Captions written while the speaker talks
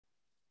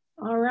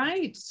All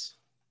right.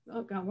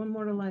 Oh, got one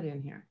more to let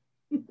in here,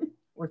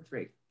 or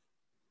three.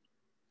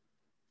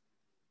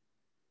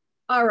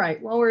 All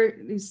right, while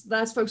these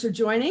last folks are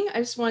joining, I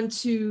just want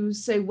to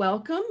say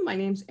welcome. My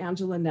name's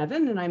Angela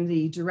Nevin, and I'm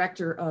the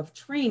Director of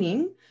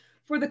Training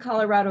for the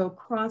Colorado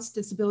Cross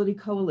Disability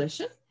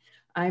Coalition.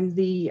 I'm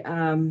the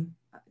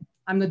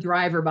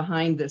driver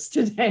behind this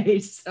today,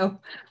 so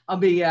I'll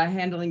be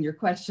handling your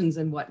questions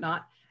and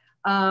whatnot.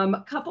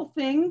 A couple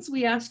things,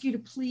 we ask you to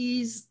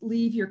please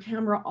leave your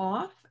camera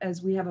off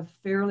as we have a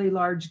fairly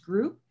large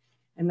group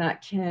and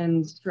that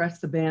can stress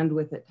the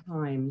bandwidth at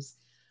times.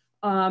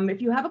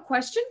 If you have a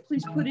question,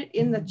 please put it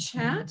in the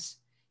chat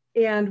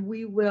and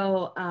we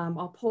will,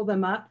 I'll pull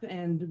them up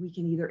and we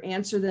can either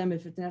answer them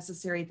if it's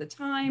necessary at the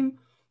time,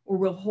 or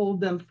we'll hold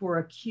them for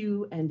a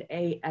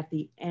Q&A at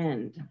the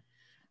end.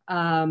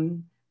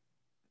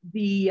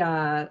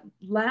 The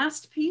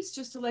last piece,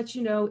 just to let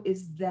you know,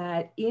 is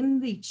that in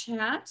the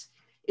chat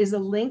is a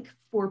link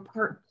for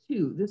part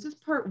 2. This is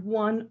part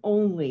 1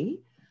 only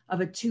of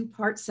a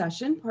 2-part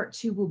session. Part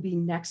 2 will be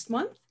next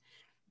month,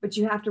 but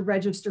you have to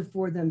register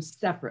for them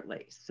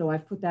separately. So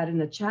I've put that in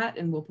the chat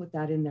and we'll put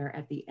that in there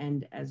at the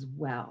end as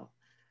well.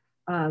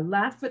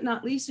 Last but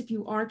not least, if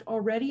you aren't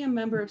already a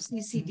member of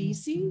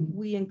CCDC,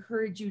 we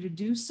encourage you to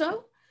do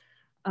so.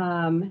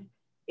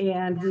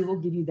 And we will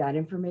give you that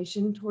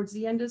information towards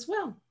the end as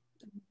well.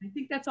 I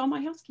think that's all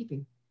my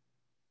housekeeping.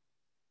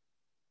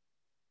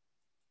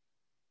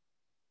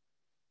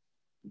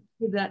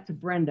 Give that to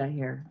Brenda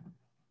here.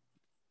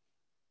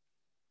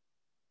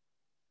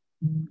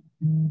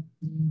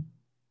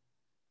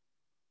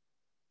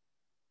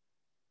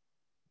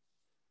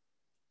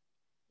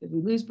 Did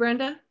we lose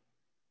Brenda?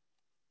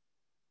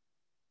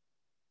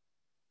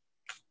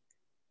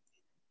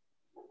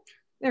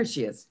 There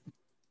she is.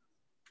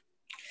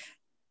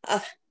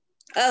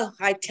 Oh,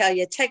 I tell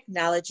you,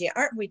 technology,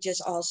 aren't we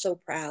just all so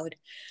proud?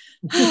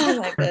 Oh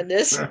my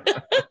goodness.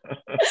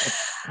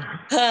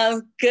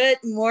 Good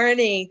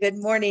morning. Good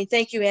morning.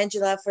 Thank you,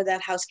 Angela, for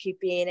that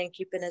housekeeping and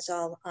keeping us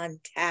all on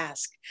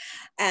task.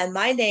 And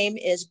my name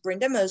is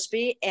Brenda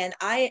Mosby, and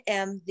I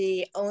am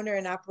the owner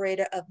and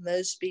operator of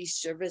Mosby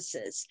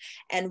Services.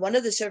 And one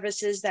of the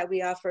services that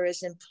we offer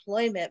is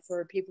employment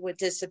for people with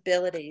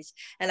disabilities.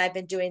 And I've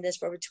been doing this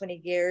for over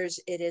 20 years.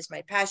 It is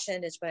my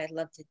passion. It's what I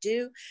love to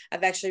do.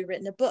 I've actually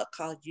written a book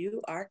called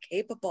You Are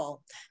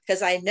Capable,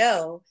 because I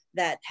know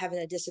that having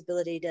a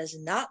disability does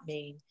not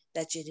mean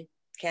that you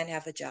can't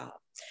have a job.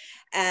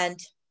 And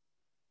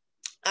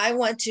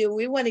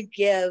we want to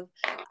give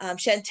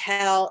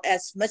Chantel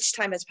as much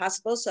time as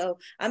possible. So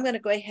I'm going to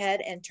go ahead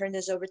and turn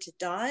this over to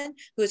Dawn,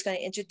 who is going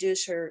to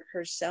introduce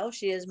herself.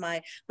 She is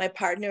my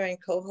partner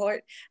and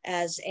cohort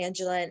as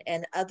Angela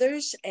and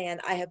others. And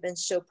I have been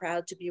so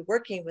proud to be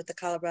working with the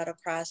Colorado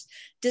Cross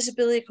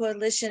Disability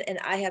Coalition. And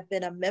I have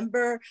been a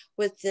member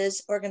with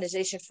this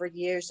organization for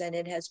years, and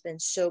it has been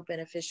so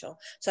beneficial.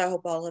 So I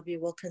hope all of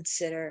you will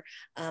consider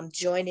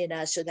joining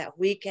us so that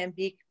we can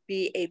be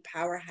a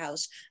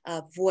powerhouse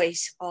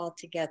voice all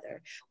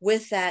together.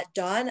 With that,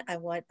 Dawn, I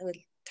want to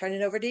turn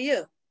it over to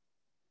you.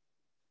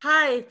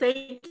 Hi,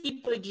 thank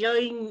you for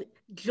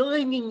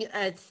joining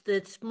us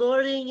this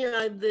morning.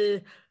 I'm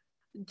the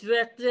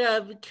Director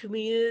of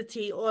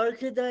Community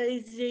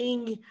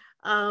Organizing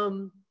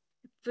for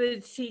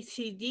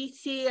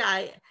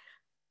CCDC.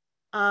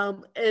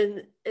 And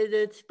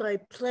it's my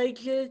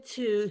pleasure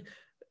to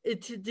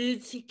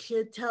introduce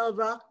Chantel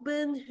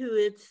Rockman, who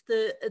is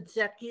the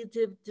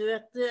Executive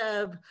Director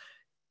of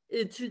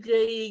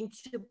Integrating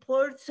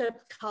Supports of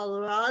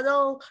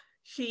Colorado.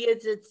 She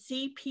is a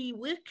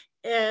CPWIC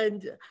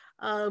and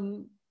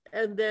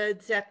the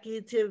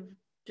Executive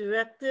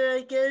Director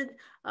again.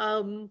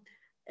 And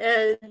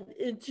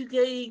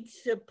Integrating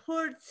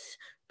Supports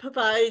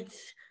provides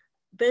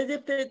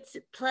benefits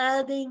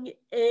planning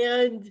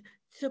and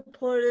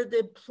supported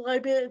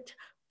employment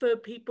for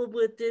people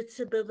with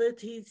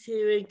disabilities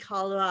here in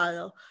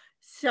Colorado.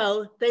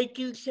 So thank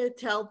you,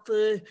 Chantel,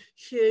 for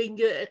sharing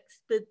your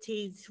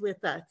expertise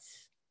with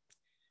us.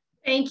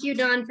 Thank you,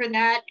 Dawn, for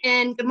that.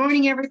 And good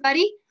morning,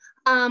 everybody.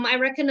 I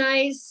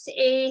recognize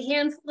a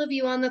handful of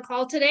you on the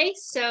call today.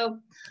 So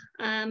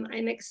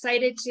I'm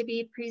excited to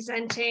be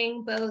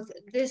presenting both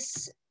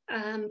this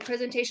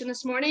presentation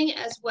this morning,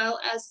 as well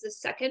as the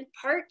second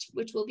part,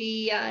 which will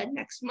be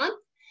next month.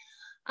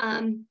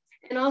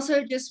 And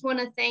also just want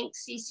to thank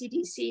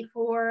CCDC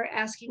for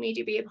asking me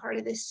to be a part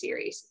of this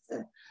series.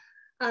 It's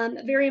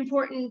a very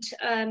important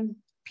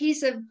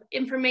piece of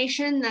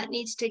information that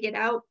needs to get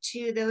out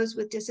to those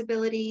with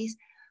disabilities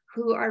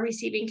who are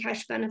receiving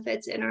cash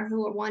benefits and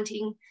who are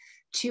wanting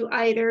to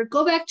either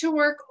go back to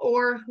work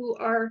or who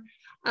are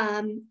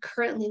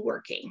currently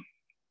working.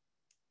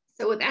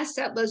 So with that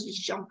said, let's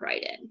just jump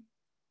right in.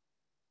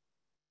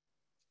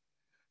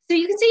 So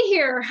you can see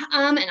here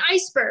an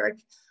iceberg.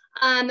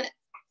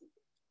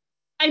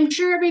 I'm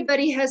sure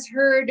everybody has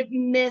heard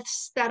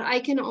myths that I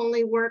can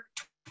only work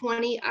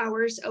 20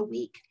 hours a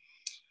week.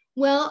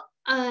 Well,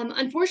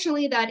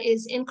 unfortunately, that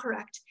is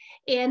incorrect.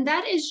 And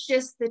that is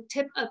just the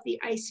tip of the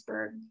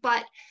iceberg.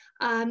 But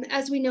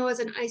as we know, as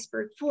an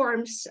iceberg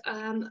forms,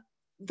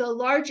 the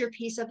larger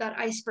piece of that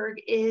iceberg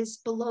is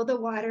below the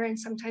water and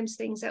sometimes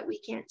things that we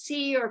can't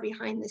see or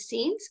behind the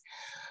scenes.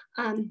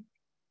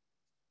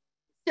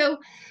 So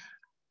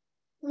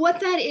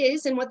what that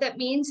is and what that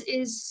means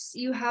is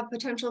you have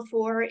potential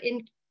for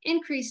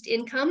increased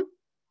income,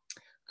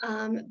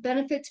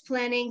 benefits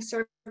planning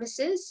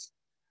services.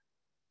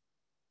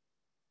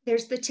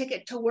 There's the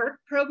Ticket to Work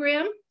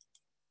program.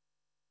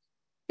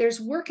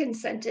 There's work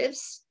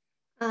incentives,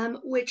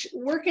 which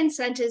work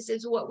incentives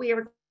is what we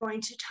are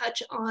going to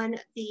touch on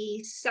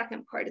the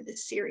second part of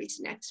this series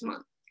next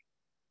month.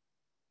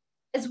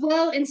 As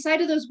well,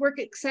 inside of those work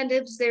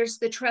incentives, there's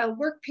the trial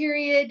work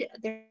period,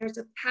 there's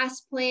a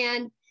PASS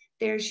plan,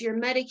 there's your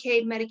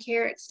Medicaid,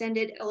 Medicare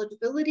extended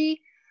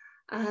eligibility,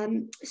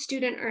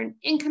 student earned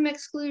income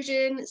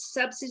exclusion,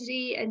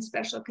 subsidy and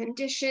special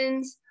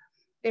conditions.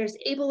 There's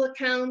ABLE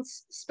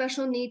accounts,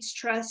 special needs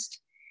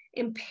trust,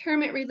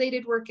 impairment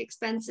related work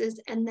expenses,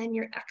 and then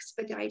your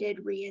expedited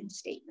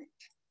reinstatement.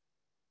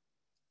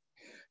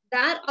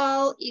 That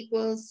all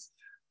equals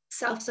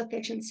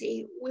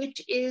self-sufficiency,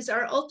 which is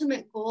our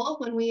ultimate goal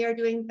when we are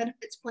doing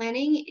benefits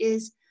planning.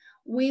 Is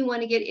we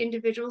want to get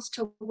individuals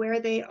to where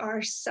they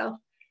are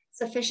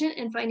self-sufficient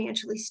and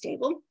financially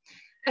stable.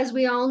 As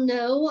we all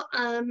know,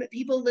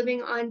 people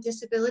living on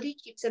disability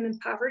keeps them in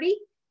poverty.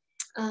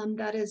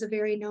 That is a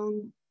very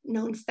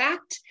known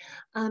fact.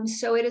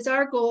 So it is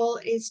our goal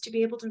is to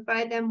be able to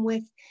provide them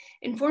with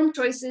informed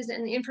choices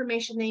and the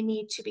information they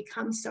need to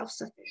become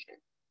self-sufficient.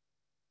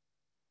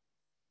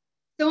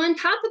 So on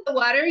top of the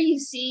water, you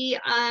see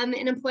an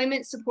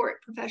employment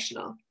support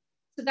professional.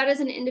 So that is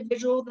an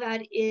individual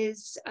that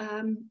is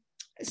a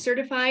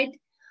certified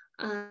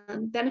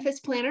benefits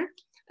planner,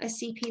 a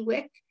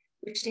CPWIC,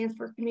 which stands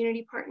for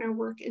Community Partner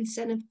Work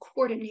Incentive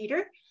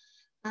Coordinator.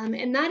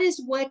 And that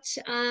is what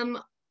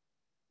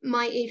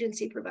my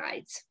agency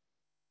provides.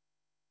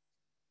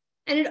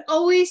 And it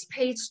always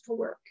pays to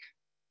work.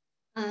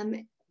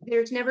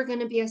 There's never going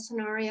to be a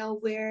scenario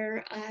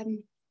where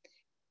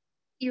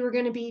you are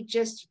going to be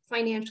just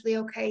financially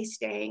okay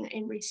staying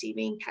and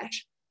receiving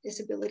cash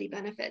disability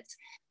benefits.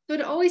 So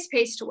it always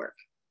pays to work.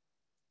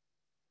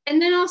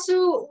 And then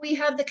also we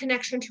have the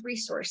connection to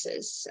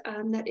resources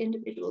that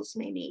individuals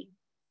may need.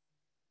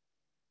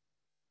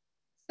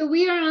 So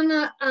we are on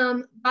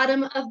the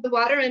bottom of the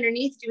water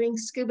underneath doing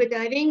scuba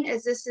diving,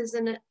 as this is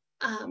an,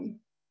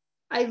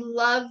 I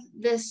love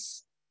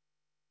this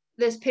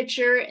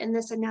picture and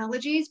this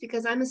analogies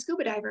because I'm a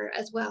scuba diver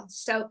as well.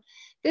 So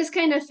this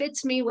kind of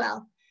fits me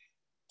well.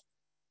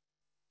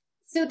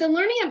 So the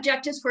learning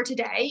objectives for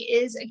today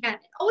is, again,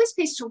 it always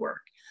pays to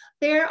work.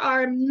 There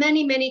are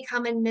many, many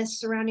common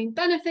myths surrounding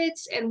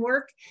benefits and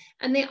work,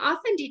 and they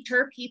often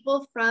deter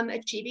people from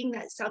achieving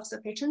that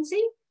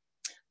self-sufficiency.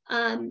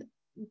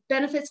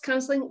 Benefits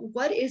counseling,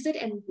 what is it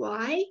and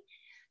why?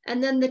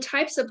 And then the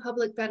types of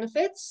public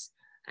benefits.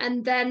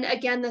 And then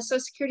again, the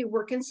Social Security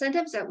work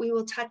incentives that we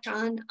will touch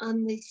on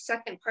the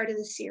second part of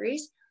the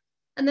series.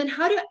 And then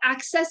how to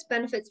access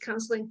benefits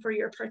counseling for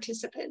your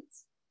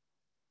participants.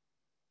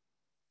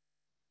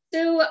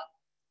 So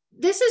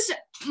this is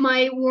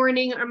my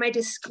warning or my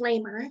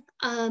disclaimer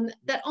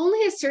that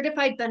only a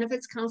certified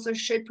benefits counselor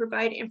should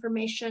provide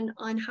information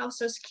on how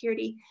Social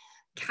Security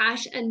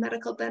cash and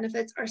medical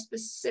benefits are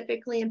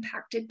specifically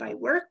impacted by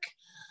work.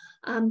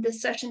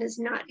 This session is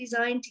not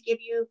designed to give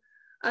you,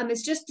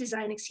 it's just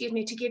designed,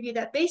 to give you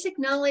that basic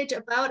knowledge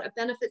about a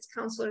benefits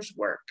counselor's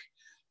work.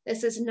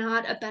 This is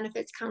not a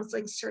benefits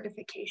counseling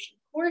certification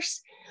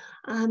course.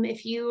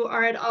 If you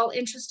are at all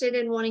interested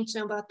in wanting to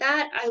know about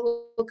that, I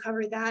will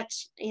cover that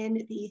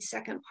in the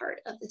second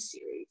part of the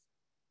series.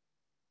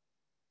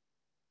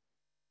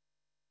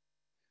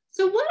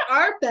 So what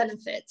are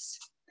benefits?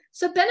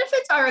 So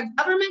benefits are a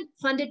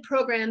government-funded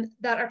program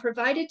that are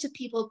provided to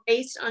people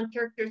based on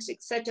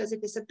characteristics such as a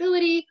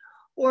disability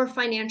or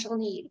financial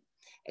need.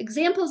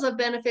 Examples of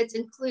benefits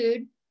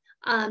include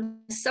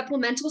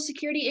supplemental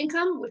security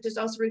income, which is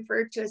also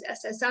referred to as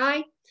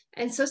SSI,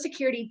 and Social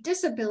Security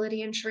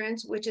disability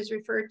insurance, which is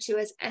referred to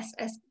as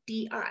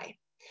SSDI.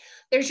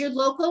 There's your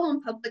local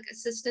and public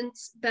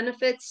assistance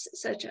benefits,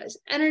 such as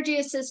energy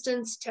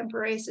assistance,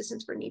 temporary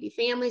assistance for needy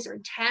families, or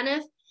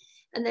TANF,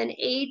 and then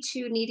aid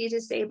to needy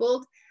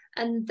disabled,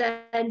 and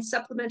then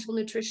supplemental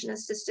nutrition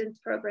assistance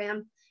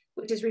program,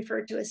 which is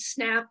referred to as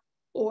SNAP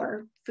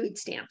or food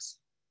stamps.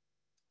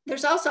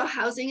 There's also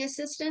housing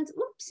assistance,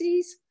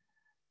 whoopsies.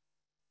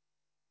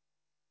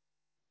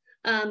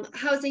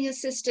 Housing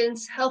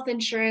assistance, health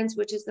insurance,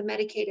 which is the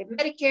Medicaid and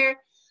Medicare,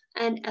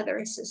 and other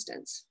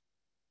assistance.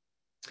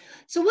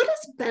 So what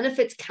is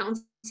benefits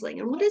counseling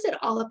and what is it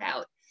all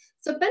about?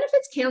 So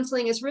benefits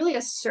counseling is really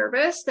a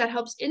service that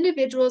helps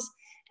individuals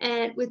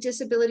and with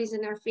disabilities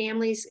and their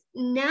families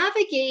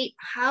navigate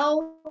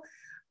how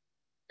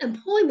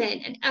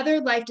employment and other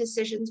life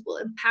decisions will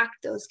impact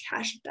those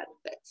cash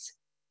benefits.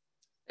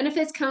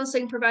 Benefits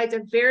counseling provides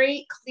a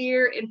very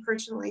clear and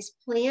personalized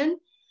plan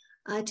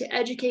to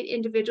educate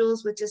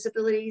individuals with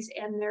disabilities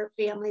and their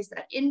families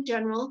that in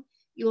general,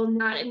 you will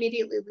not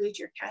immediately lose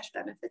your cash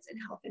benefits and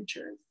health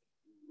insurance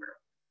work.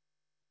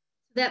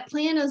 That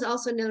plan is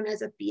also known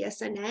as a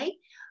BSNA.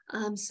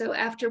 So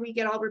after we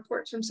get all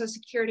reports from Social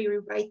Security, we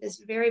write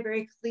this very,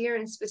 very clear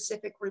and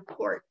specific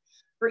report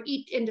for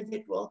each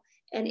individual.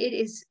 And it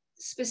is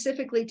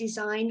specifically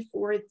designed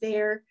for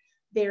their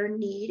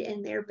need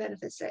and their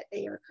benefits that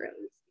they are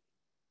currently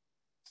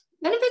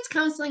receiving. Benefits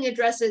counseling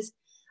addresses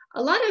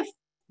a lot of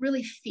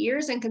really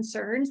fears and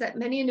concerns that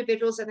many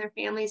individuals and their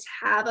families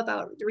have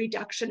about the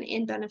reduction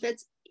in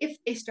benefits if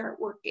they start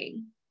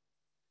working.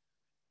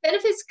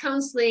 Benefits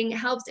counseling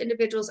helps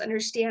individuals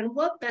understand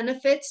what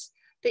benefits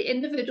the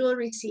individual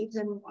receives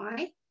and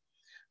why.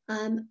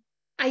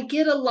 I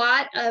get a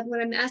lot of,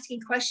 when I'm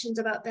asking questions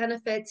about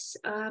benefits,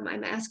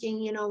 I'm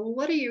asking, well,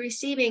 what are you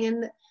receiving?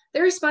 And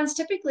the response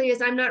typically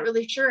is, I'm not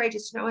really sure. I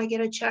just know I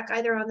get a check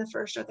either on the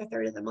 1st or the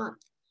 3rd of the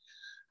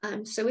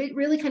month. So it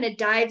really kind of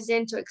dives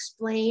in to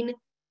explain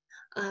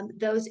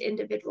those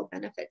individual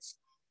benefits.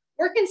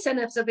 Work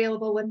incentives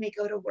available when they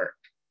go to work.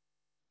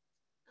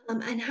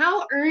 And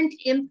how earned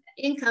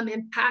income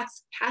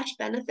impacts cash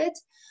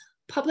benefits,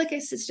 public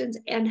assistance,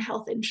 and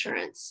health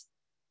insurance.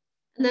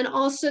 And then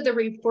also the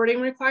reporting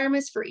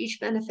requirements for each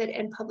benefit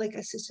and public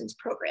assistance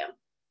program.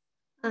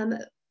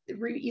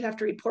 You have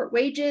to report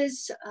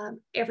wages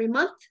every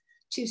month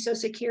to Social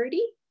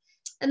Security.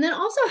 And then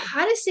also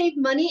how to save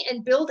money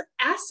and build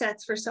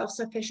assets for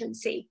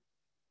self-sufficiency.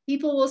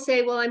 People will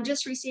say, well, I'm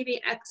just receiving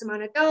X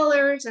amount of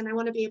dollars and I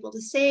want to be able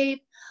to save.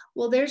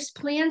 Well, there's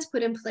plans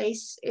put in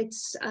place.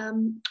 It's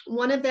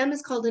one of them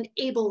is called an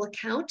ABLE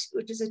account,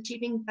 which is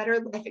Achieving Better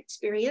Life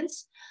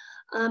Experience,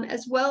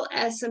 as well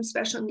as some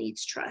special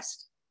needs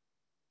trust.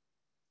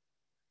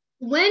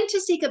 When to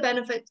seek a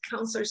benefit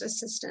counselor's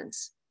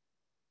assistance?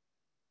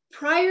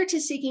 Prior to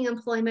seeking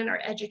employment or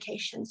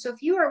education. So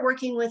if you are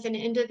working with an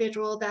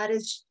individual that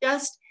is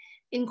just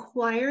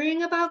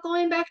inquiring about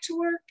going back to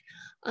work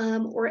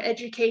or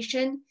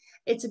education,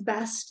 it's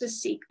best to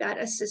seek that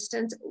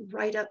assistance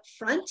right up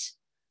front.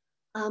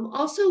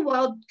 Also,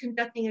 while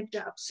conducting a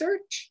job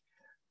search,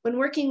 when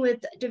working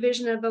with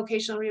Division of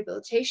Vocational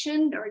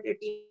Rehabilitation or their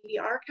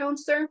DVR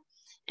counselor,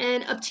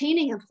 and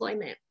obtaining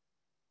employment.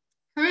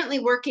 Currently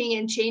working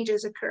and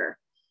changes occur.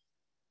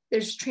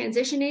 There's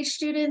transition age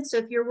students. So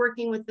if you're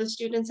working with those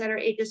students that are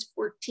ages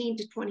 14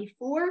 to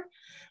 24,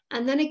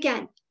 and then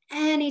again,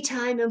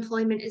 anytime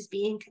employment is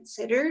being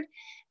considered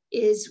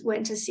is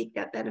when to seek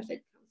that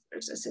benefit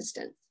counselor's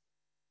assistance.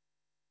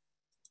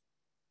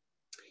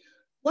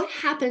 What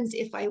happens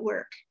if I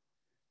work?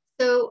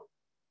 So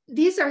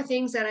these are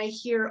things that I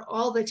hear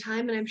all the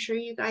time, and I'm sure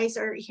you guys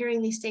are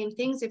hearing these same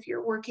things if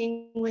you're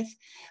working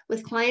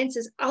with clients,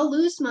 is I'll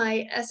lose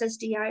my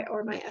SSDI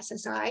or my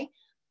SSI.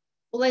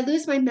 Will I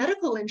lose my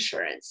medical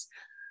insurance?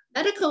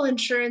 Medical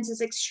insurance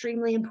is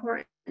extremely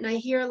important. And I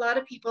hear a lot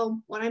of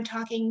people when I'm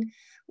talking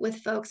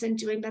with folks and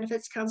doing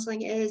benefits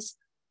counseling is,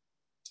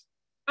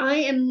 I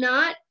am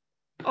not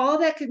all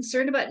that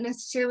concerned about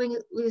necessarily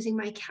losing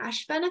my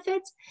cash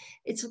benefits.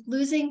 It's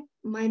losing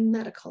my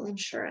medical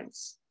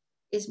insurance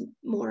is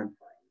more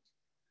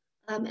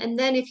important. And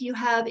then if you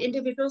have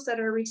individuals that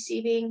are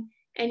receiving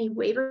any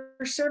waiver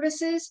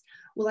services,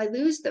 will I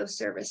lose those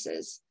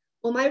services?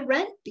 Will my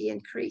rent be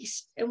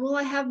increased? And will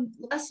I have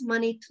less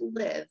money to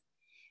live?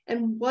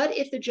 And what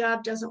if the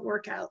job doesn't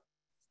work out?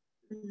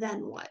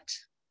 Then what?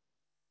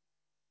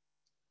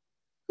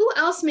 Who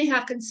else may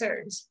have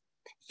concerns?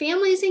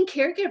 Families and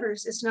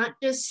caregivers. It's not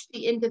just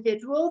the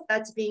individual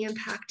that's being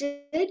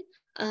impacted.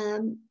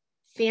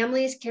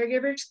 Families,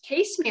 caregivers,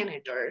 case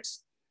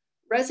managers,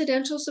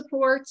 residential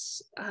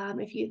supports.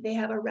 If they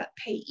have a rep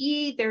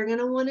payee, they're going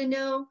to want to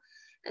know.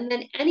 And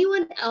then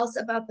anyone else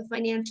about the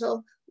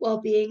financial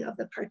well-being of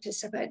the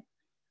participant.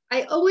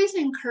 I always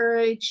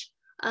encourage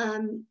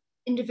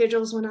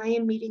individuals when I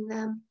am meeting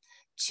them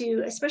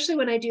to, especially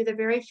when I do the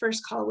very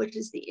first call, which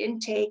is the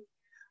intake,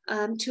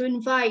 to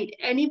invite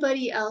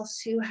anybody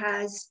else who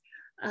has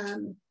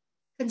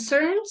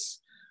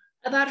concerns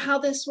about how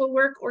this will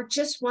work or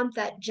just want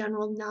that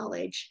general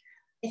knowledge.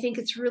 I think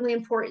it's really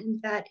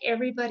important that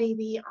everybody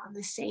be on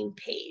the same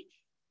page.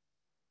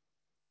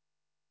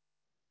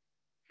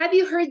 Have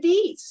you heard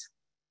these?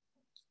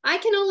 I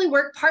can only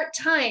work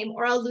part-time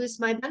or I'll lose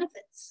my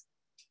benefits.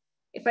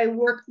 If I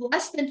work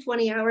less than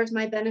 20 hours,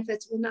 my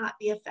benefits will not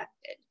be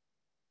affected.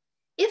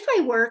 If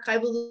I work, I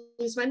will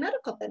lose my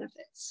medical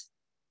benefits.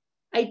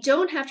 I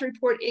don't have to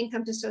report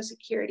income to Social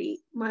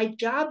Security. My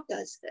job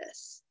does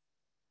this.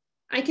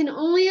 I can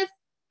only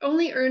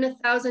earn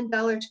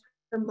 $1,000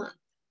 per month.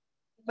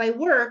 If I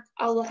work,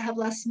 I'll have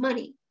less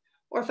money.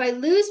 Or if I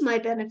lose my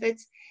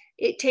benefits,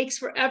 it takes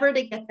forever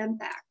to get them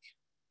back.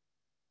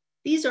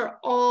 These are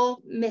all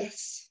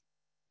myths.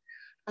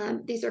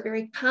 These are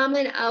very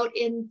common out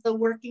in the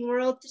working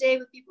world today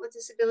with people with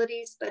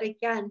disabilities. But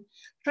again,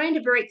 trying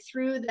to break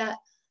through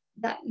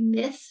that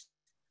myth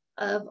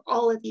of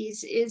all of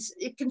these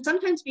it can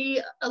sometimes be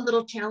a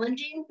little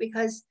challenging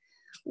because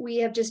we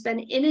have just been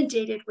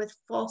inundated with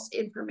false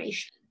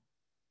information.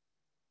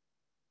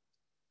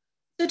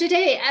 So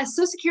today, as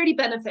Social Security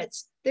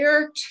benefits, there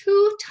are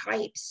two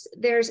types.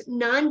 There's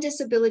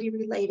non-disability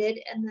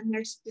related and then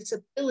there's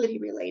disability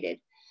related.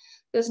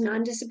 Those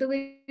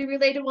non-disability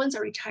related ones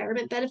are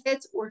retirement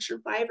benefits or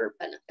survivor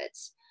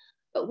benefits.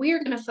 But we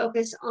are going to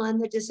focus on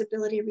the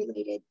disability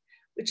related,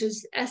 which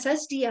is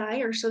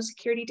SSDI, or Social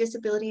Security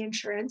Disability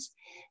Insurance,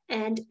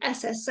 and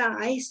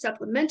SSI,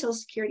 Supplemental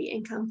Security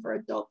Income for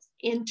adults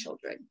and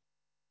children.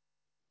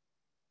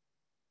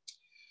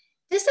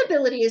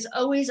 Disability is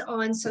always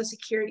on Social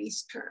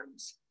Security's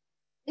terms.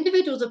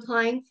 Individuals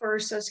applying for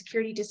Social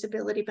Security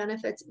disability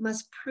benefits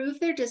must prove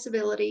their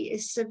disability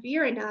is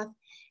severe enough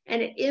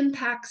and it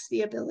impacts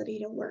the ability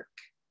to work.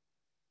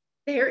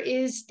 There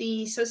is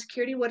the Social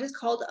Security, what is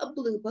called a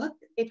blue book.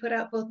 They put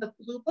out both a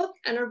blue book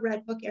and a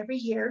red book every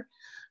year.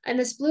 And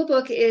this blue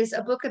book is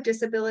a book of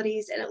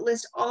disabilities, and it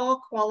lists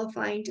all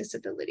qualifying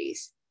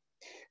disabilities.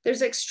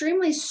 There's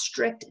extremely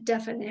strict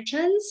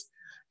definitions.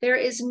 There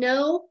is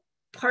no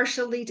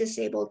partially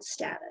disabled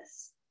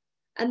status.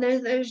 And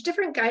there's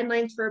different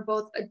guidelines for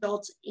both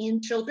adults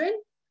and children.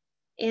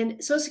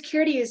 And Social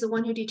Security is the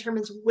one who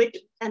determines which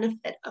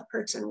benefit a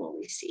person will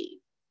receive.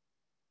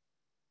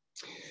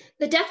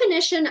 The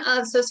definition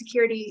of Social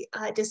Security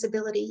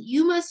disability,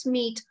 you must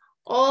meet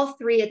all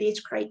three of these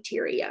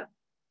criteria.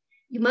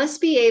 You must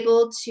be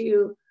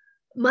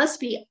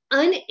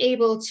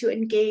unable to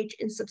engage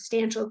in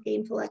substantial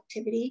gainful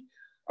activity,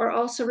 or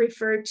also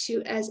referred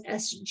to as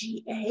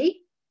SGA.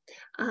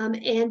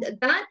 And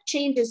that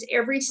changes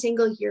every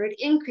single year. It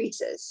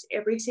increases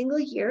every single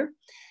year.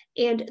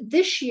 And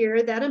this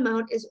year, that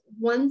amount is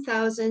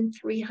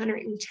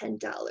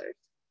 $1,310.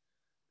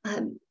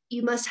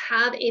 You must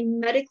have a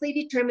medically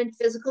determined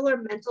physical or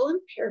mental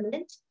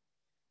impairment,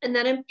 and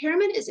that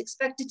impairment is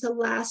expected to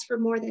last for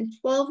more than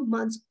 12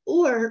 months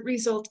or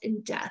result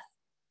in death.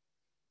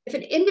 If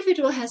an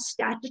individual has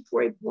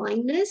statutory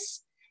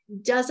blindness,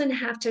 doesn't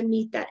have to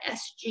meet that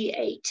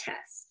SGA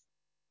test.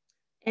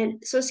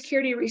 And Social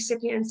Security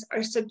recipients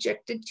are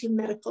subjected to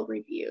medical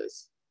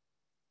reviews.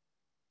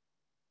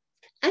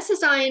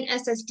 SSI and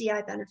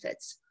SSDI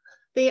benefits.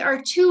 They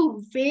are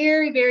two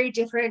very, very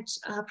different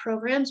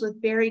programs with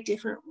very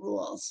different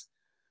rules.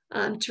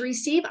 To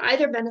receive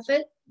either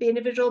benefit, the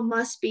individual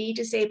must be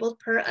disabled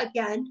per,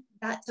 again,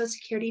 that Social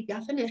Security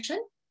definition.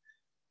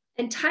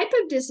 And type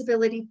of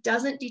disability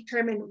doesn't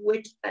determine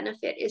which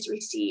benefit is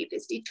received.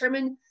 It's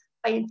determined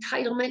by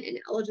entitlement and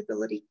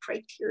eligibility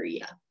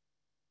criteria.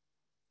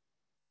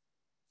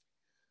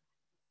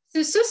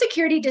 So Social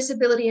Security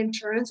Disability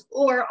Insurance,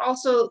 or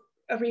also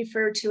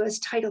referred to as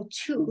Title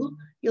II,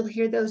 you'll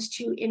hear those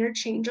two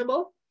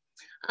interchangeable.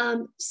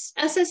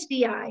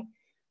 SSDI,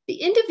 the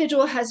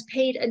individual has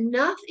paid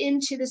enough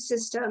into the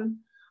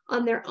system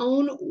on their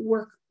own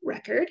work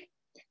record,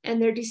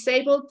 and they're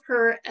disabled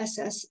per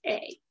SSA,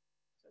 Social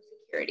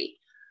Security.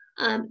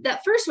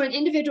 That first one,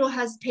 individual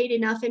has paid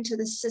enough into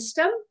the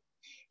system,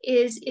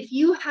 is if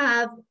you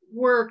have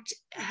worked,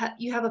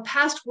 you have a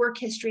past work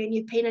history and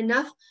you've paid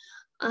enough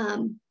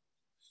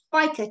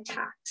FICA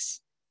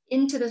tax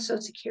into the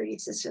Social Security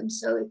system.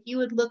 So if you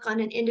would look on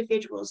an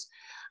individual's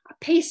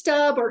pay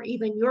stub or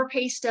even your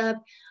pay stub,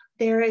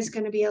 there is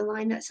going to be a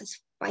line that says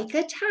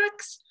FICA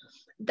tax.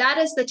 That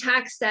is the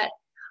tax that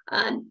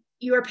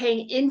you are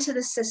paying into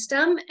the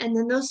system. And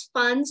then those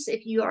funds,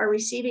 if you are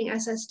receiving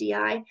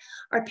SSDI,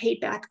 are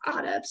paid back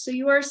out of. So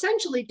you are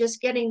essentially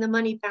just getting the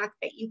money back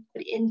that you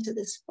put into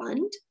this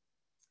fund.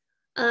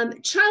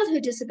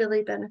 Childhood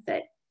disability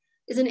benefit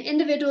is an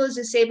individual is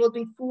disabled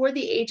before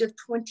the age of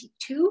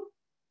 22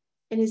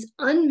 and is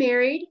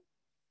unmarried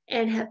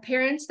and have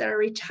parents that are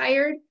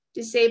retired,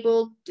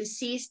 disabled,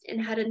 deceased, and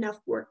had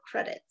enough work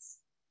credits.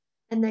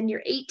 And then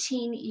you're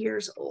 18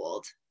 years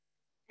old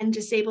and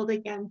disabled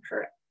again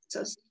per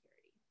Social Security.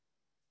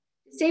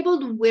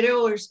 Disabled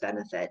widower's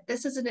benefit.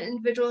 This is an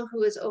individual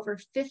who is over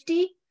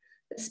 50.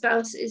 The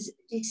spouse is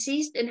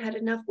deceased and had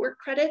enough work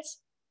credits,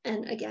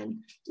 and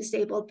again,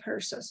 disabled per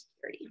Social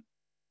Security.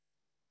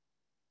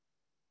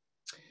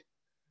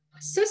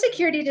 Social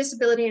Security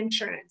Disability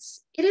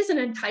Insurance. It is an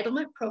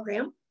entitlement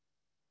program.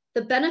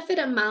 The benefit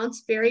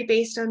amounts vary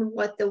based on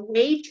what the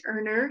wage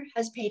earner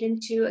has paid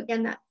into,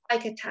 again, that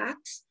FICA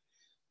tax.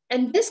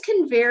 And this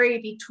can vary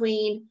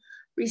between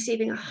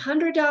receiving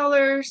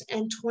 $100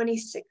 and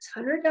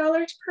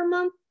 $2,600 per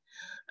month.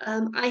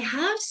 I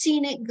have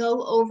seen it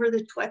go over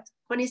the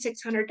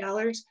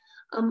 $2,600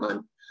 a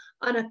month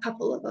on a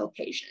couple of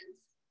occasions.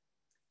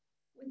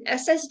 With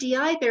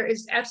SSDI, there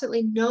is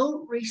absolutely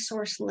no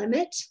resource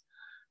limit.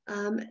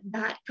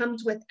 That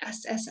comes with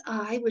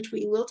SSI, which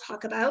we will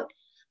talk about.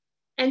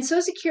 And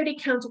Social Security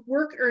counts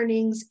work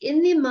earnings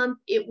in the month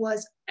it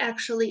was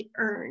actually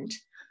earned,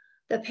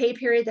 the pay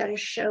period that is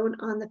shown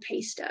on the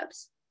pay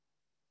stubs.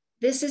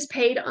 This is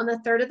paid on the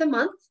 3rd of the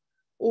month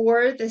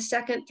or the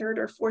 2nd, 3rd,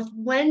 or 4th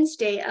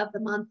Wednesday of the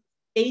month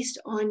based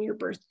on your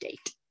birth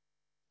date.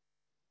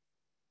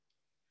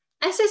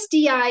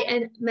 SSDI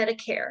and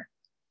Medicare.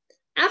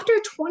 After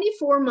a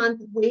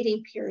 24-month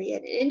waiting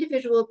period, an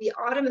individual will be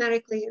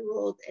automatically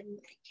enrolled in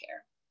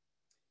Medicare.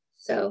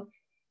 So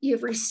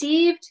you've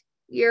received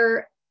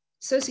your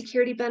Social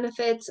Security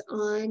benefits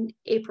on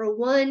April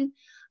 1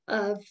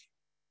 of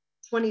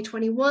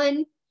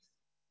 2021,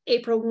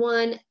 April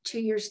 1, 2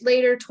 years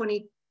later,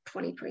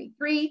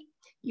 2023,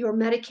 your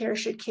Medicare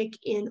should kick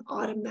in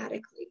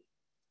automatically.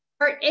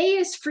 Part A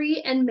is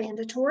free and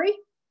mandatory.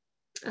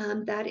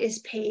 That is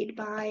paid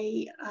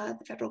by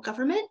the federal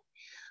government.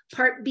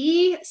 Part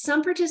B,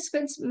 some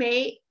participants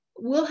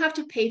will have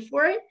to pay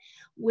for it,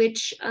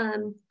 which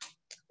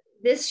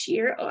this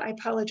year, oh, I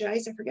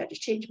apologize, I forgot to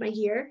change my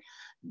year.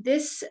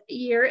 This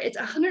year, it's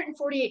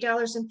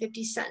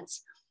 $148.50.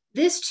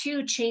 This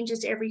too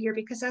changes every year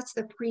because that's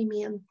the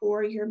premium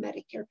for your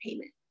Medicare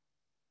payment.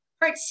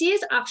 Part C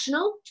is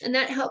optional, and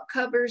that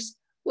covers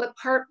what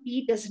Part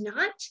B does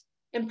not.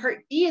 And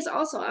Part D is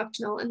also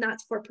optional, and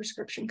that's for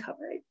prescription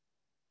coverage.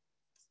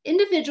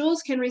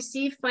 Individuals can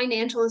receive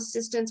financial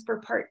assistance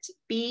for Parts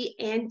B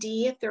and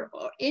D if their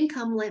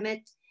income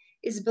limit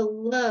is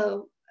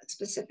below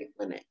specific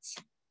limits.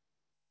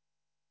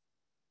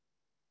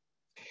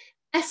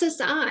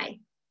 SSI,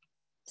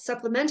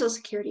 Supplemental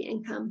Security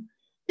Income.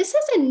 This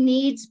is a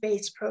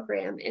needs-based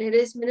program, and it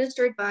is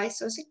administered by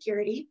Social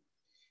Security.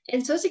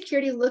 And Social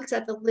Security looks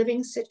at the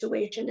living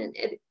situation and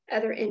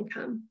other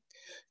income.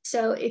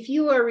 So if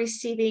you are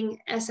receiving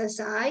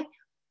SSI,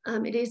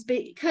 it is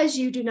because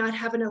you do not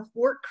have enough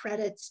work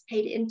credits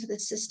paid into the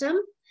system,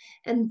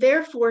 and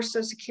therefore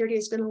Social Security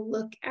is going to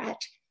look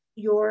at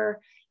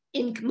your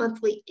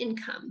monthly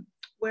income,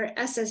 where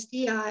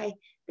SSDI,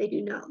 they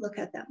do not look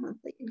at that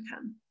monthly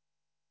income.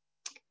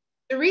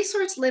 The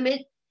resource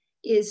limit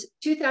is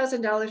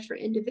 $2,000 for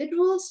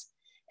individuals,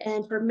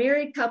 and for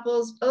married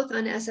couples, both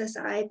on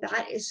SSI,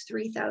 that is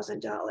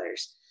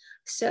 $3,000.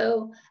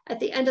 So at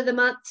the end of the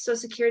month, Social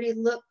Security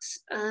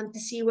looks to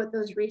see what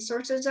those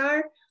resources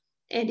are.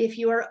 And if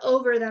you are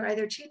over that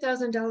either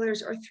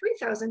 $2,000 or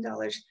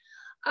 $3,000,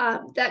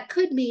 that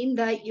could mean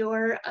that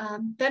your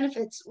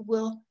benefits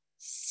will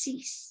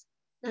cease.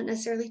 Not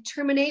necessarily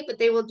terminate, but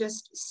they will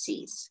just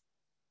cease.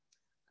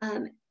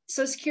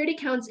 Social Security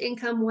counts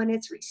income when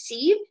it's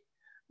received,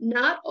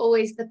 not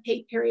always the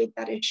pay period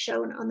that is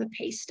shown on the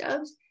pay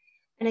stubs.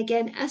 And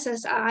again,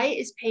 SSI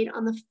is paid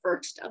on the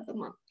first of the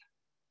month.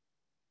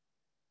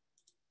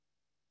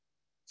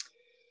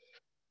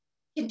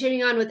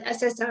 Continuing on with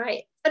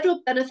SSI,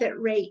 federal benefit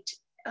rate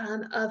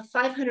of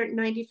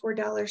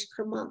 $594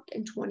 per month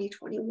in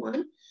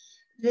 2021.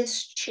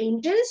 This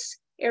changes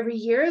every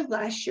year.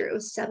 Last year it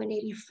was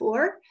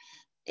 $784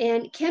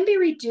 and can be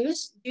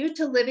reduced due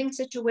to living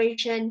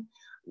situation,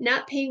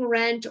 not paying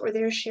rent or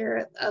their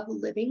share of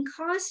living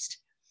cost.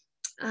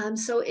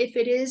 So if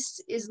it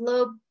is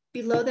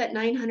below that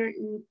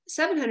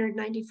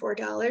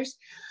 $794,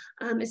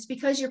 it's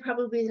because you're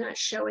probably not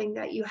showing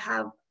that you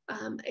have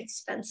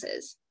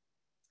expenses.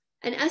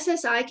 And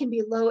SSI can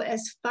be low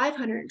as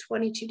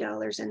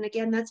 $522. And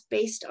again, that's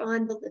based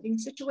on the living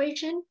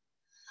situation.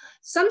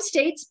 Some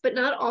states, but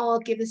not all,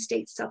 give a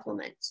state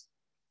supplement.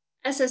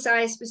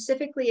 SSI is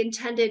specifically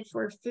intended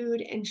for food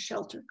and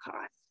shelter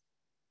costs.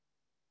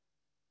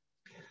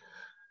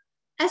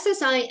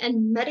 SSI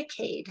and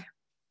Medicaid.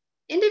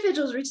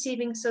 Individuals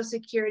receiving Social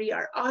Security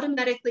are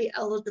automatically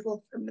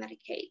eligible for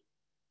Medicaid.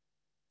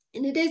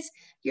 And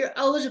you're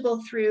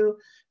eligible through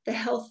the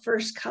Health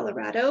First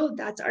Colorado,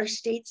 that's our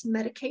state's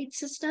Medicaid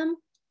system.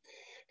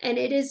 And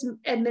it is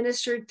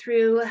administered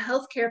through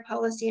Healthcare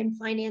Policy and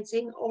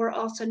Financing, or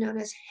also known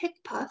as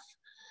HCPF.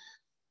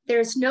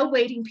 There's no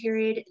waiting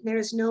period, and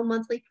there's no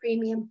monthly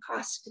premium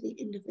cost to the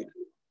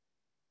individual.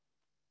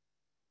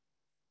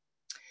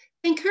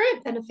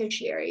 Concurrent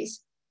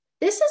beneficiaries.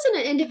 This is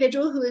an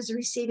individual who is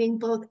receiving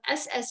both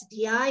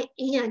SSDI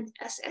and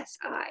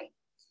SSI.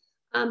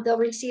 They'll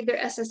receive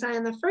their SSI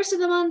on the first of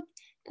the month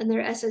and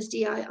their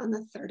SSDI on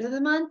the third of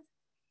the month.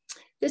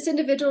 This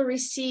individual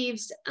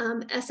receives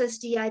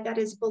SSDI that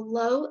is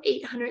below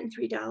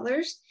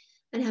 $803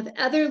 and have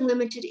other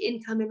limited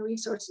income and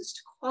resources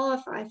to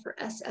qualify for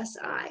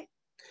SSI.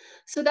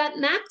 So that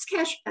max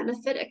cash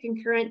benefit a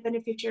concurrent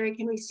beneficiary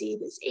can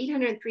receive is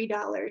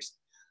 $803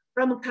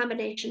 from a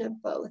combination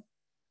of both.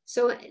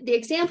 So the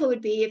example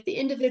would be if the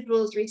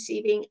individual is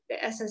receiving the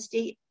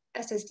SSDI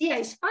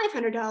is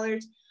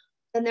 $500,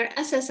 then their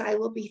SSI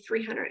will be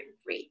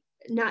 $303,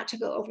 not to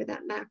go over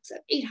that max of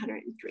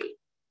 $803.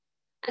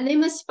 And they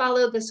must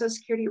follow the Social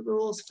Security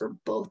rules for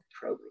both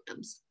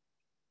programs.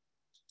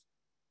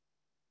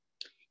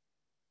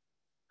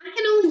 I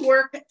can only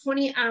work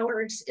 20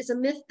 hours is a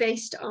myth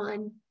based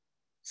on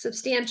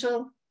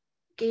substantial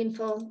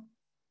gainful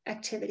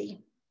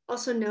activity,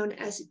 also known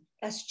as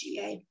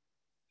SGA.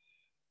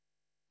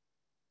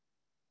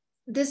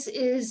 This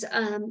is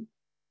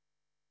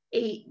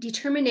a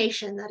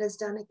determination that is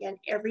done again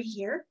every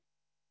year.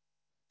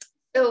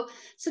 So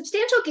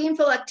substantial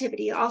gainful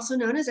activity, also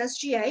known as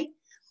SGA,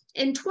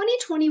 in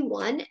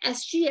 2021,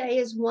 SGA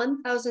is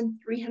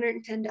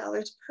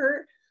 $1,310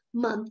 per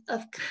month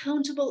of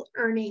countable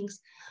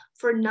earnings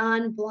for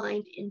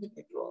non-blind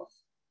individuals.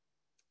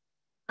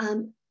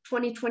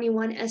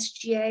 2021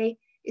 SGA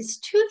is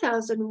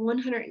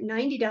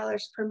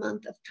 $2,190 per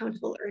month of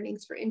countable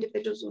earnings for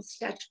individuals with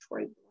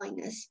statutory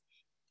blindness.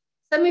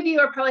 Some of you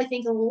are probably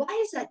thinking, well,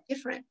 why is that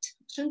different?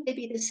 Shouldn't they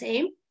be the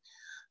same?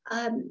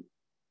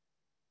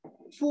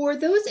 For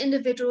those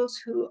individuals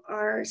who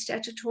are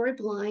statutory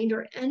blind,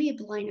 or any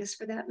blindness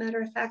for that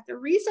matter of fact, the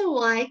reason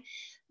why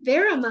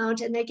their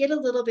amount, and they get a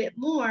little bit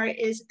more,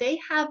 is they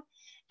have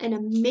an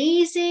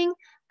amazing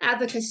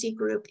advocacy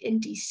group in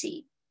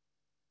DC.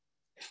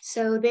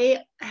 So they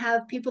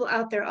have people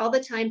out there all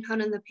the time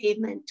pounding the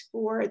pavement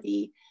for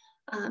the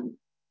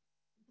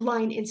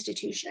blind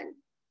institution.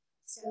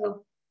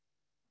 So,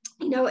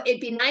 you know, it'd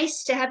be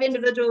nice to have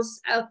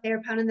individuals out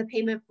there pounding the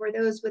pavement for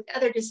those with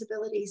other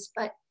disabilities,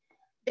 but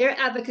their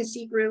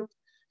advocacy group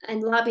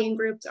and lobbying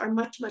groups are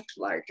much, much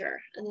larger,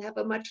 and they have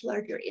a much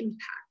larger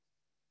impact.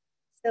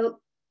 So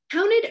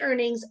counted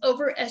earnings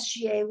over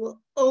SGA will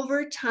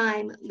over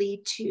time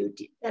lead to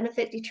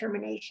benefit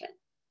determination.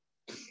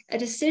 A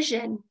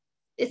decision,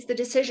 it's the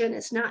decision,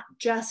 it's not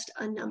just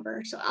a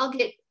number. So I'll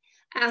get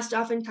asked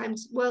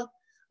oftentimes, well,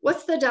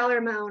 what's the dollar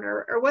amount,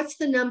 or what's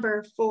the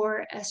number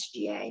for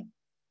SGA? You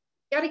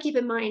got to keep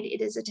in mind it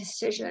is a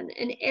decision,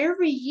 and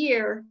every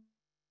year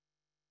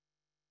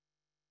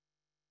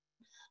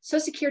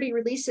Social Security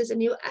releases a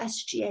new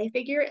SGA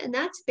figure, and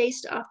that's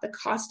based off the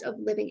cost of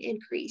living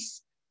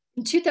increase.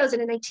 In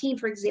 2019,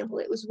 for example,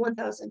 it was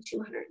 $1,220.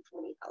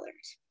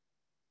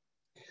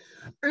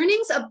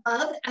 Earnings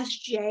above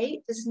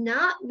SGA does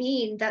not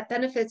mean that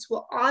benefits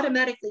will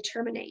automatically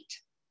terminate.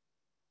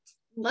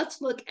 Let's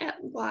look at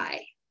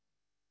why.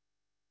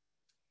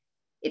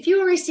 If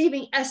you are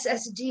receiving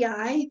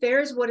SSDI,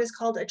 there's what is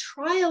called a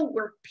trial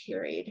work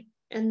period.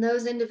 And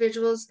those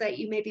individuals that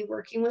you may be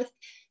working with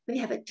may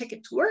have a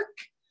ticket to work,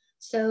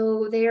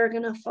 so they are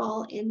going to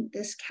fall in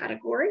this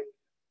category.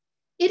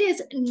 It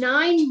is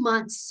 9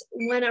 months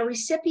when a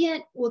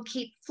recipient will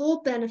keep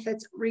full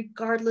benefits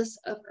regardless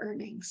of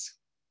earnings.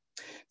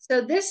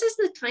 So this is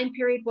the time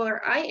period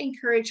where I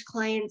encourage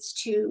clients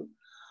to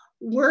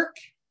work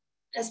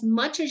as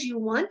much as you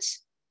want,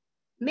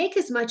 make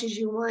as much as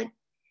you want,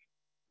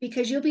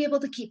 because you'll be able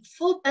to keep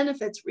full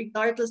benefits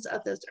regardless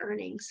of those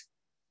earnings.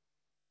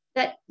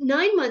 That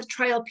 9-month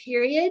trial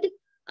period,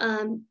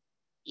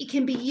 it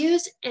can be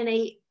used in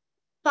a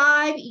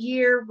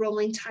 5-year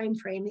rolling time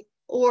frame,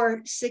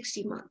 or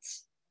 60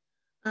 months.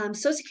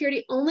 Social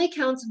Security only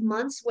counts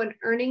months when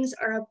earnings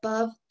are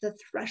above the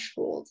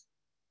threshold.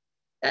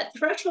 That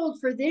threshold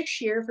for this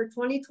year, for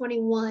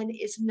 2021,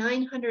 is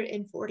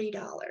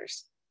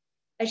 $940.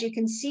 As you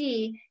can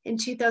see, in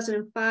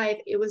 2005,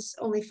 it was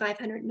only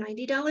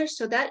 $590.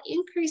 So that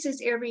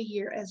increases every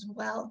year as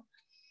well.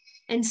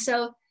 And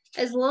so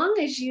as long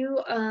as you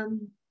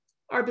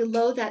are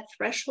below that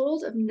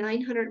threshold of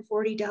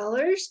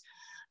 $940,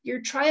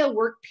 your trial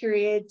work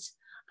periods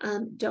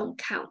don't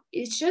count.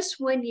 It's just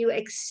when you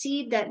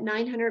exceed that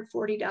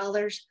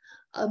 $940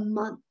 a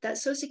month that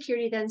Social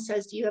Security then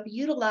says you have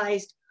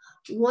utilized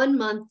 1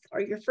 month, or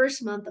your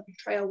first month of a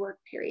trial work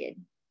period.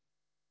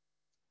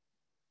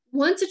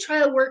 Once a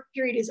trial work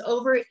period is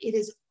over, it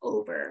is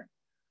over.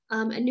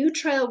 A new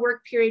trial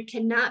work period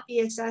cannot be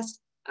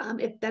assessed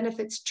if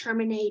benefits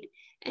terminate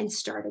and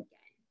start again.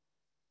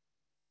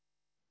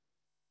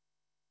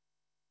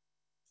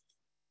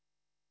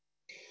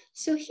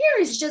 So here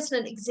is just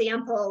an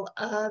example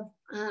of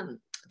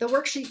the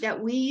worksheet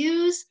that we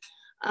use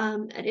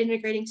at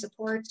Integrating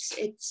Supports.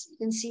 You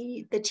can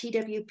see the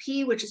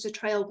TWP, which is a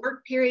trial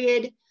work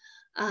period.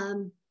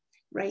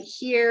 Right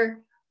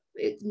here,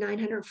 it's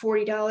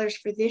 $940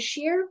 for this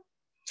year.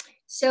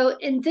 So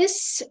in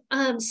this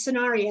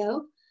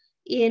scenario,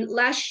 in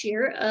last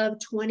year of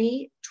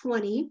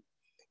 2020,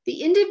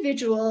 the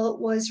individual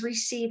was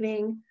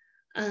receiving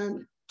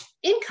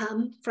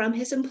income from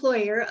his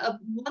employer of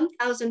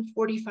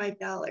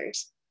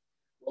 $1,045.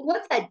 Well,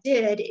 what that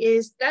did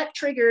is that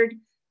triggered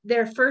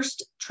their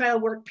first trial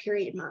work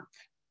period month,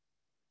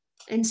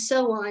 and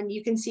so on.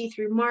 You can see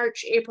through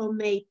March, April,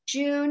 May,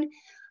 June,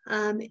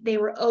 they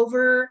were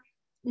over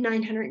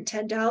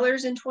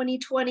 $910 in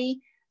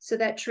 2020, so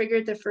that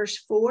triggered the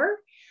first 4.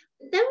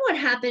 Then what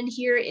happened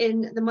here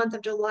in the month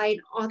of July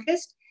and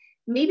August,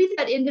 maybe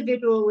that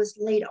individual was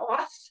laid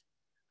off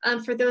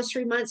for those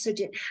 3 months, so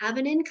didn't have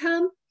an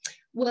income.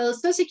 Well,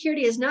 Social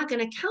Security is not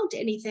going to count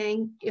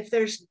anything if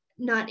there's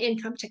not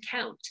income to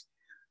count,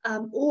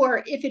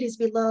 or if it is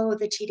below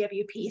the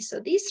TWP.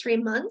 So these 3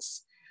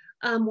 months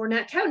were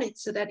not counted,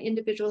 so that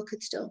individual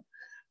could still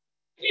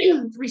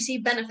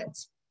receive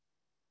benefits.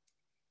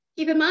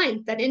 Keep in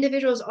mind that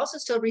individual is also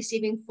still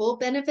receiving full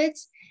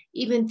benefits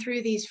even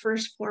through these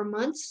first 4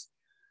 months.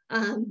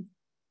 And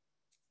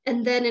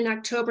then in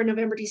October,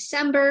 November,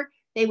 December,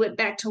 they went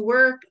back to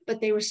work, but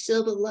they were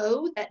still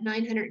below that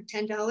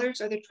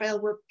 $910 or the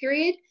trial work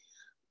period.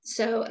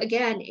 So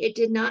again, it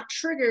did not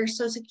trigger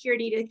Social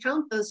Security to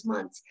count those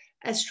months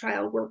as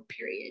trial work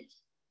period.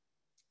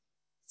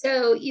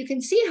 So you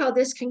can see how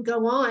this can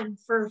go on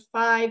for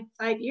five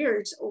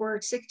years or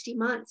 60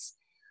 months.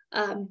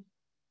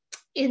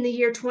 In the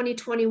year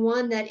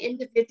 2021, that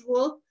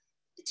individual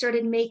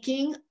started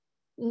making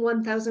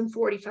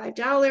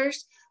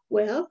 $1,045.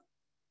 Well,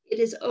 it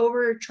is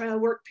over trial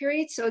work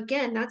period. So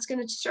again, that's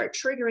going to start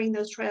triggering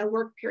those trial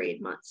work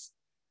period months.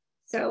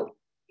 So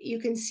you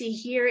can see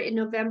here in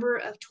November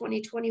of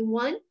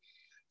 2021,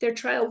 their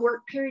trial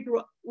work period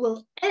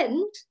will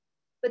end,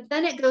 but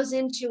then it goes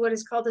into what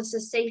is called a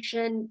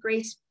cessation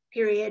grace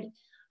period.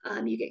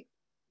 You get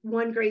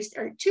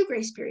two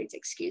grace periods,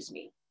 excuse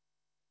me.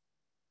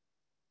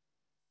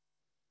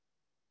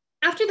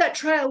 After that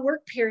trial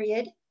work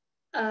period,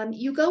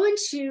 you go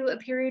into a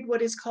period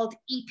what is called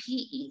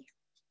EPE,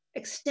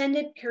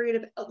 extended period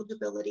of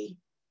eligibility.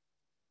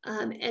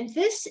 And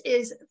this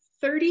is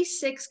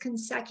 36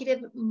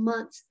 consecutive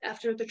months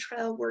after the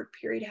trial work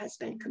period has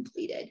been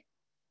completed.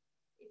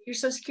 Your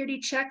Social Security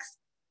checks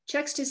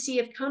to see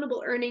if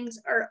countable earnings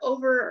are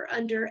over or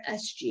under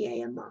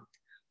SGA a month.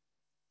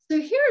 So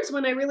here's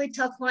when I really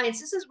tell clients,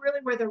 this is really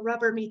where the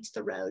rubber meets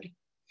the road.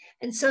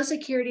 And Social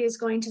Security is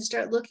going to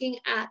start looking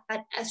at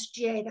that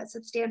SGA, that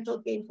substantial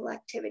gainful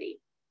activity.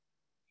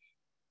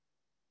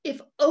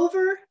 If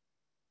over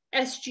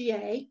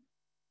SGA,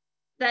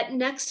 that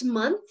next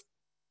month,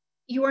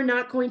 you are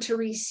not going to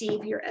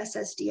receive your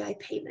SSDI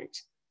payment.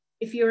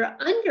 If you're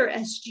under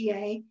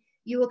SGA,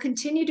 you will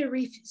continue to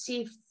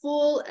receive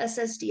full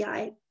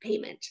SSDI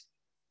payment.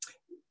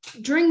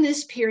 During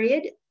this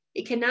period,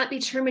 it cannot be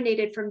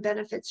terminated from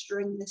benefits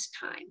during this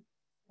time.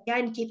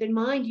 Again, keep in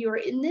mind, you are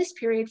in this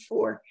period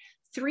for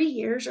 3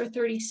 years or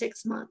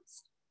 36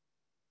 months.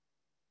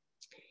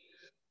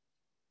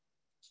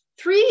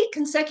 3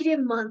 consecutive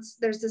months,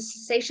 there's the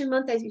cessation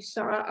month as you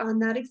saw on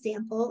that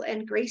example,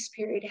 and grace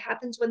period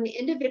happens when the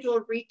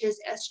individual reaches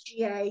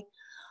SGA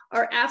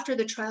or after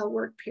the trial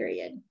work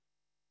period.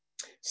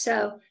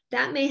 So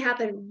that may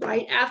happen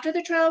right after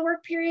the trial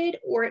work period,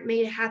 or it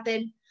may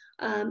happen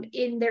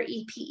in their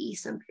EPE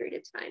some period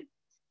of time.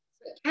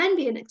 So it can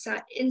be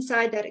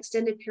inside that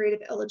extended period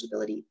of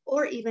eligibility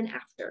or even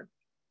after.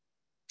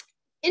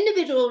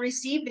 Individual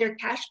receive their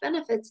cash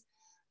benefits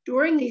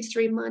during these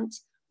 3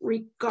 months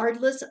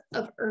regardless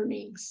of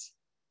earnings.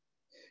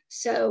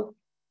 So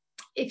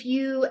if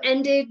you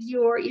had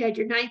your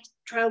 9th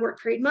trial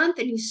work period month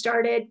and you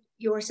started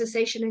your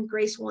cessation in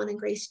grace 1 and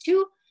grace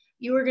 2,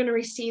 you are going to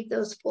receive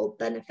those full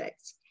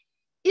benefits.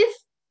 If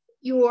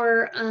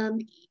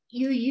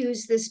you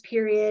use this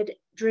period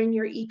during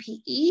your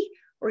EPE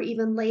or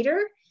even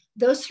later,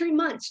 those 3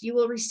 months, you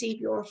will receive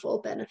your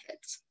full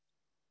benefits.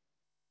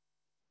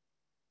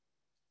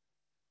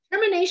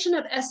 Termination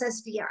of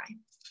SSDI.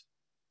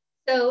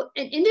 So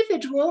an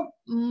individual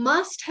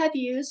must have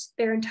used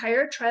their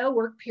entire trial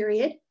work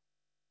period.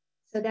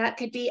 So that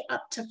could be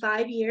up to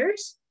 5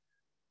 years.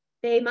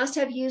 They must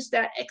have used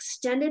that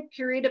extended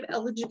period of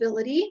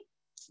eligibility,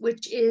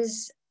 which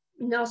is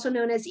also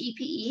known as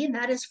EPE, and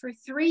that is for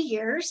 3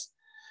 years.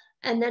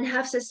 And then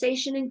have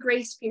cessation and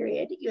grace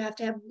period. You have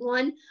to have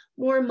 1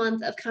 more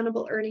month of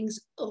countable earnings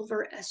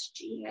over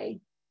SGA.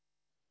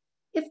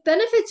 If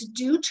benefits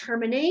do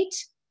terminate,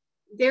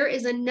 there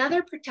is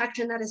another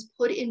protection that is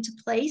put into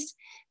place,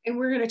 and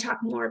we're going to talk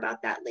more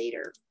about that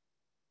later.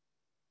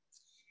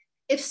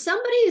 If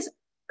somebody is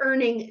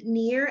earning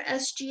near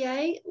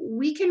SGA,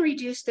 we can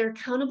reduce their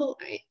countable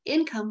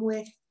income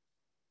with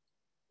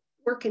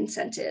work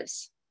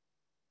incentives.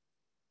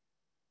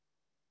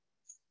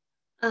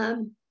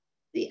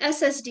 The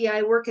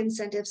SSDI work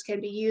incentives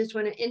can be used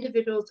when an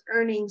individual's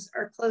earnings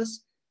are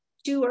close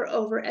to or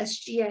over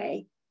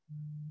SGA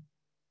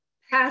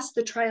past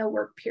the trial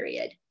work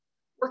period.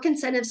 Work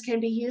incentives can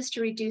be used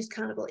to reduce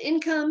countable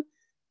income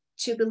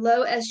to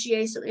below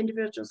SGA so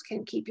individuals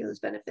can keep those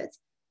benefits.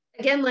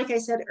 Again, like I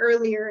said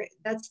earlier,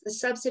 that's the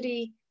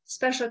subsidy,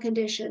 special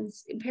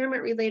conditions,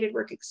 impairment-related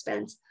work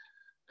expense,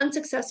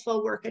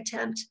 unsuccessful work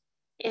attempt,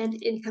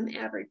 and income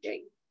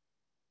averaging.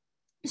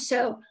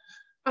 So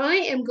I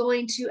am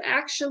going to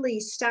actually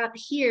stop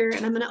here,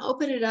 and I'm going to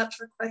open it up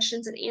for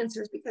questions and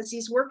answers because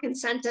these work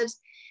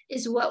incentives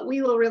is what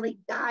we will really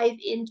dive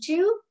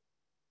into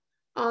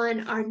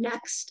on our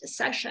next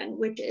session,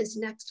 which is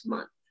next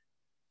month.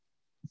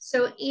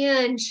 So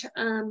Ange,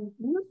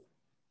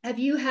 have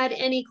you had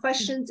any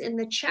questions in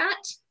the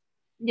chat?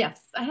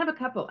 Yes, I have a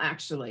couple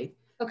actually.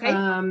 Okay.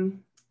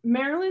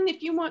 Marilyn,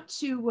 if you want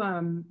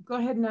to go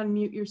ahead and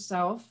unmute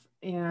yourself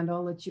and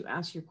I'll let you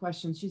ask your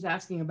question. She's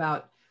asking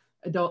about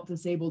adult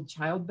disabled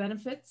child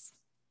benefits.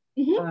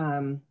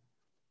 Mm-hmm.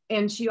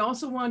 And she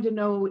also wanted to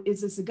know, is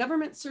this a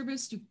government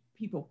service? Do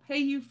people pay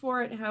you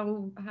for it?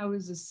 How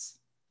does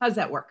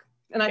that work?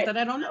 And I thought,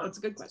 I don't know, it's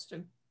a good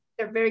question.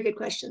 They're very good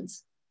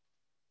questions.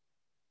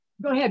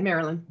 Go ahead,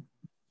 Marilyn.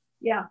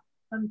 Yeah,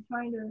 I'm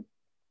trying to,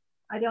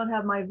 I don't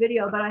have my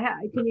video, but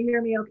can you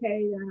hear me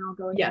okay? Then I'll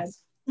go ahead.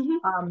 Yes.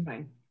 Mm-hmm.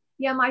 Fine.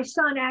 Yeah, my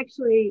son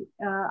actually,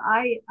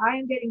 I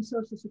am getting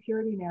Social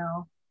Security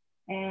now,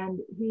 and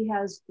he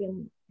has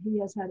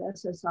had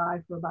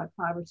SSI for about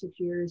 5 or 6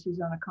 years.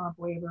 He's on a comp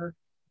waiver.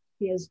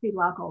 He has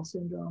fetal alcohol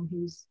syndrome.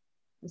 He's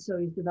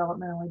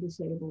developmentally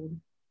disabled.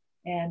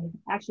 And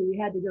actually we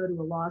had to go to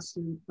a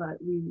lawsuit,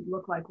 but we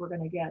look like we're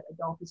going to get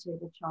adult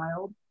disabled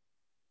child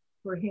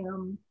for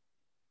him.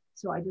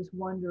 So I just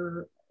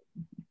wonder,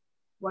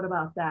 what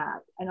about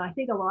that? And I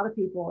think a lot of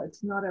people,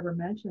 it's not ever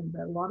mentioned,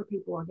 but a lot of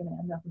people are going to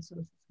end up with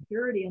Social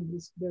Security, and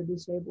their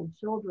disabled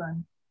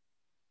children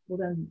will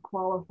then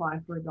qualify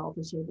for adult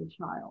disabled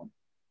child.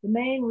 the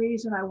main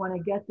reason I want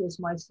to get this,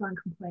 my son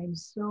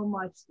complains so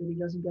much that he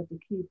doesn't get to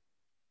keep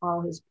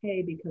all his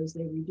pay because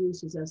they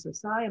reduce his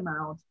SSI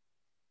amount.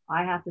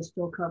 I have to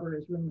still cover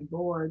his room and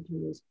board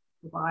to his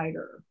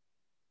provider.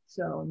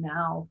 So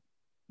now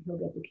he'll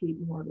get to keep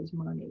more of his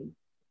money,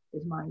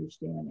 is my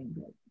understanding.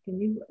 But can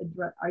you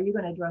address, are you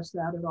going to address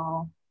that at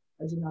all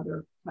as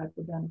another type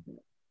of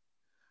benefit?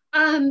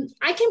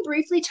 I can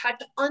briefly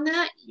touch on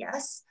that,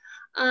 yes.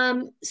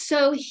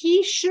 So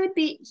he should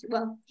be,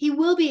 well, he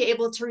will be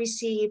able to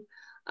receive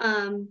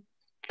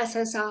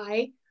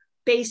SSI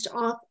based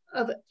off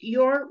of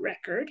your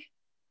record.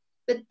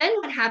 But then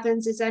what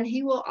happens is then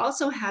he will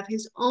also have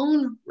his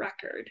own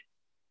record.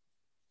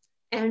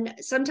 And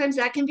sometimes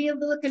that can be a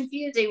little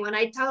confusing when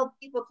I tell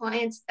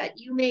clients that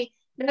you may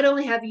not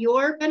only have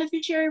your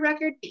beneficiary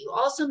record, but you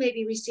also may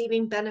be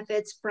receiving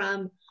benefits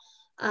from,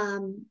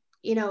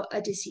 you know,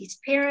 a deceased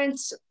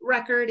parent's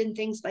record and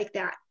things like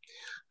that.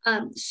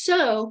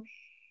 So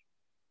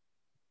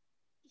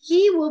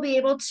he will be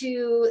able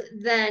to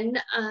then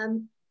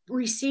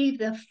receive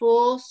the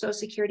full Social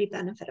Security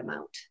benefit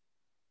amount.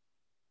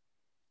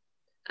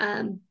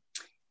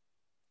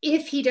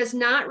 If he does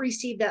not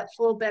receive that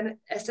full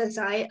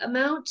SSI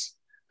amount,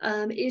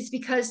 is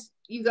because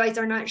you guys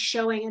are not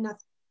showing enough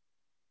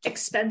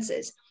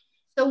expenses.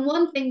 So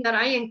one thing that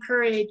I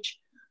encourage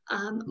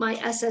my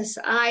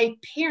SSI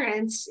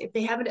parents, if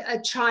they have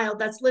a child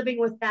that's living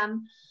with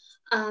them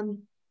and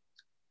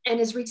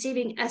is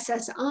receiving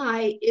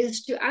SSI,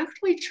 is to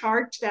actually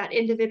charge that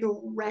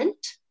individual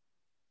rent.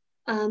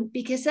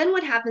 Because then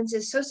what happens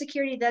is Social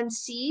Security then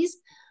sees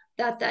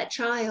that that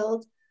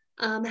child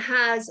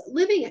has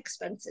living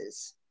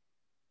expenses.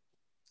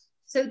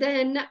 So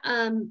then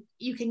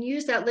you can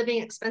use that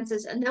living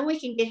expenses, and then we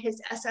can get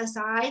his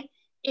SSI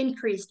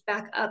increased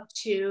back up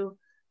to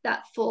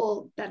that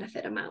full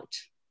benefit amount.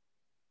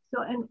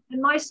 So, and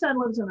my son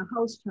lives in a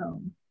host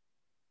home.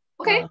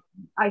 Okay.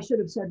 I should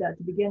have said that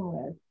to begin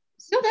with.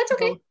 No, that's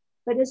okay.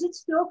 But is it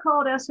still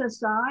called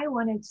SSI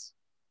when it's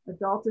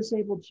adult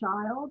disabled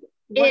child?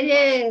 It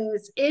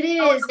is. It is.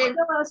 Oh, it's still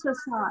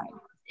SSI.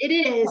 It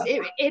is.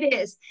 It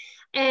is.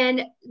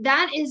 And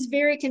that is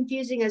very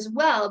confusing as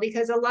well,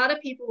 because a lot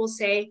of people will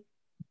say,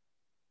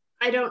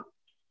 I don't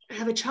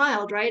have a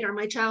child, right? Or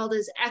my child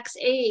is X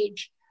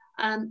age.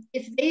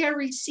 If they are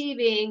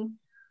receiving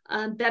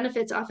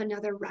benefits off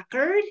another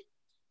record,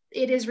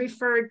 it is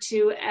referred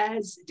to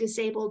as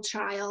disabled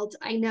child.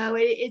 I know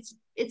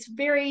it's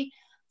very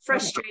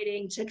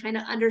frustrating to kind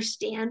of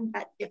understand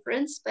that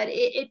difference, but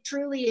it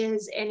truly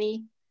is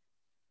any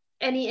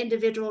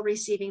individual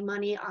receiving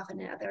money off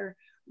another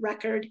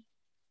record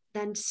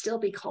then still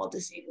be called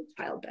disabled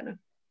child benefit.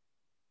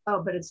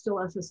 Oh, but it's still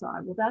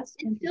SSI. Well, that's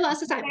still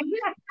SSI.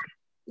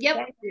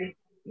 Yep.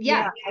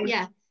 Yeah.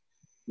 Yeah.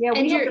 Yeah,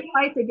 we had to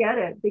fight to get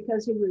it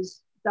because he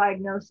was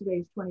diagnosed at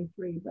age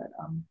 23, but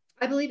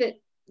I believe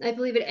it. I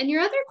believe it. And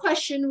your other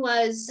question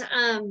was,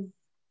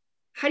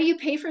 how do you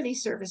pay for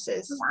these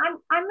services?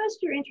 I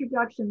missed your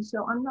introduction,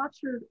 so I'm not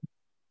sure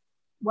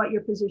what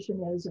your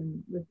position is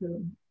and with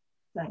whom.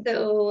 Thanks.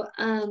 So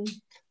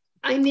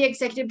I'm the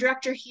executive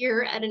director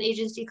here at an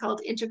agency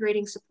called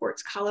Integrating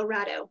Supports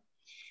Colorado.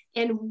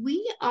 And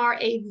we are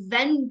a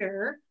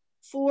vendor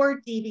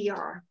for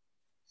DVR.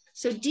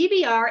 So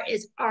DVR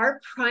is our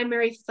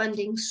primary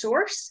funding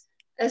source,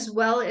 as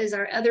well as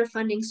our other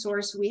funding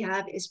source we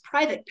have is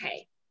private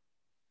pay.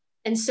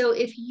 And so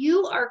if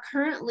you are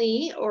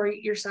currently, or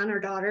your son or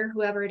daughter,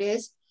 whoever it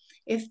is,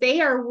 if they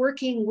are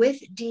working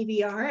with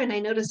DVR, and I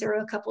noticed there were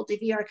a couple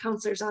DVR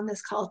counselors on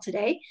this call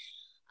today,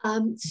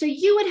 so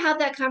you would have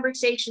that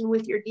conversation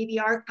with your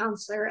DVR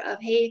counselor of,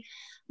 hey,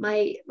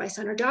 my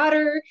son or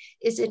daughter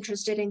is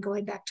interested in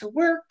going back to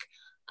work.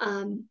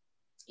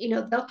 You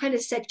know, they'll kind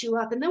of set you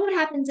up. And then what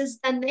happens is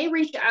then they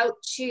reach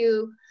out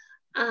to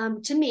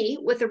me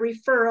with a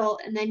referral,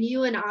 and then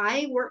you and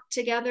I work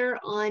together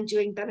on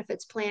doing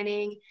benefits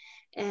planning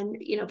and,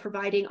 you know,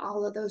 providing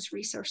all of those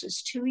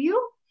resources to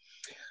you.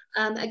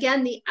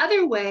 Again, the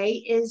other way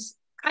is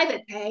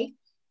private pay.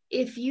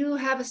 If you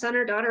have a son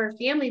or daughter or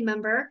family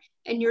member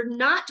and you're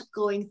not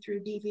going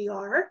through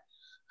DVR,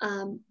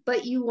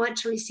 but you want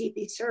to receive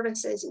these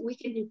services, we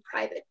can do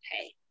private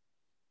pay.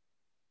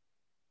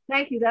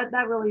 Thank you.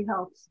 That really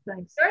helps.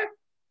 Thanks.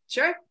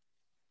 Sure.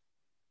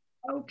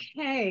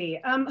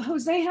 Okay.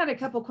 Jose had a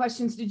couple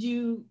questions.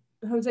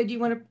 Jose, do you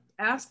want to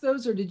ask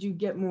those, or did you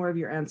get more of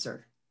your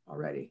answer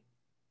already?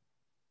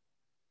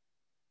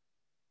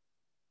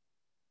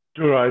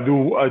 Sure, I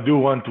do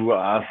want to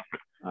ask.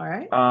 All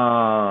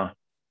right.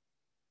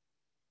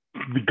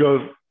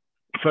 Because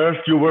first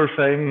you were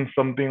saying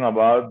something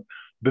about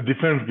the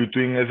difference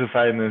between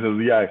SSI and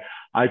SSDI.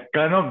 I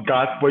kind of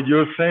got what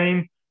you're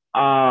saying.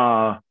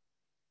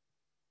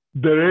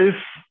 There is,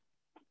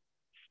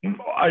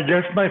 I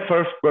guess my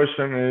first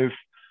question is,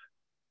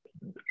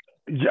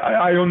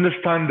 I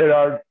understand there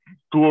are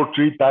 2 or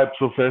 3 types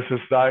of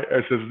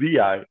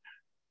SSDI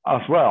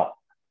as well.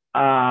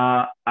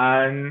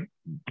 And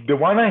the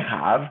one I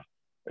have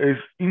is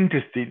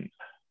interesting.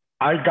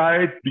 I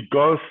got it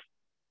because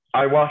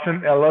I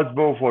wasn't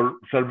eligible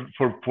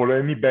for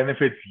any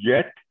benefits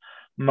yet.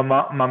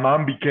 My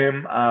mom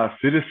became a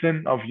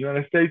citizen of the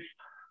United States,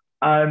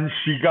 and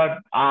she got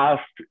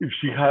asked if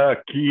she had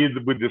a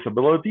kid with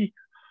disability,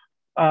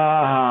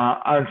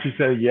 and she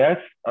said yes.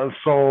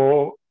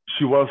 So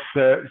she was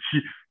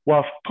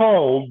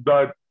told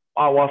that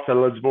I was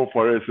eligible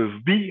for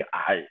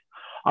SSDI,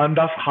 and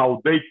that's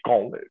how they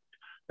call it,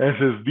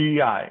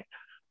 SSDI.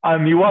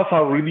 And it was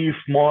a really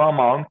small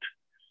amount,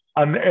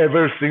 and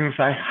ever since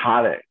I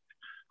had it.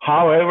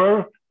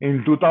 However,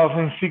 in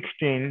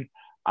 2016,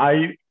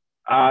 I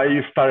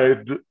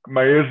started,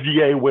 my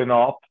SGA went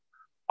up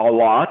a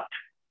lot,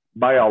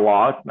 by a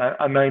lot,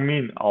 and I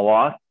mean a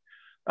lot.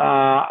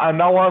 And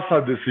that was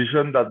a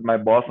decision that my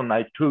boss and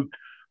I took,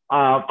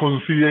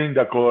 considering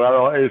that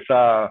Colorado is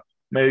a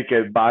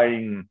Medicaid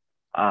buying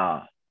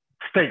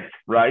state,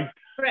 right?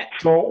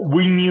 Correct. So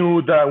we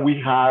knew that we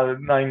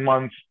had 9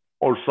 months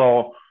or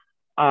so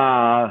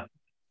as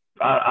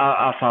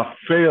a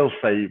fail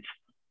safe,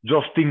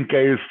 just in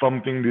case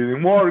something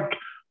didn't work.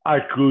 I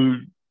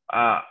could,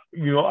 ask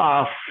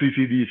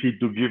CCDC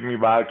to give me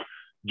back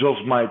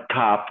just my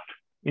capped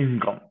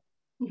income.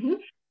 Mm-hmm.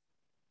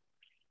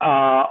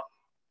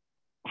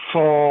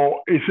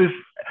 So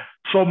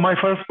my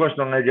first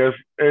question, I guess,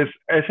 is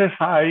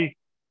SSI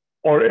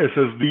or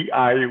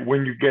SSDI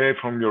when you get it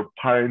from your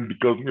parent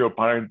because your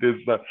parent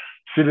is a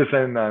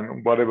citizen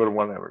and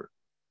whatever.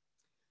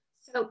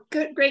 So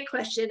great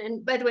question.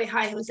 And by the way,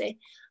 hi, Jose.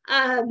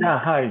 Yeah,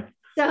 hi.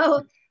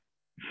 So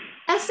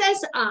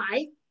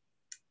SSI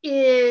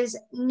is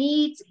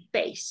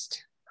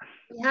needs-based.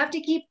 You have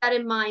to keep that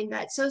in mind,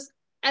 that so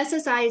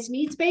SSI is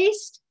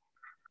needs-based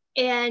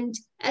and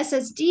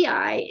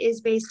SSDI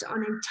is based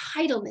on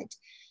entitlement,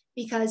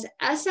 because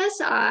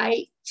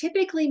SSI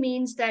typically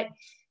means that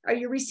are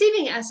you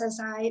receiving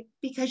SSI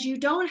because you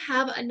don't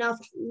have enough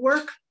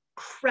work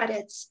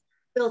credits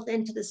built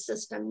into the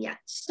system yet.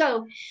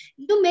 So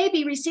you may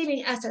be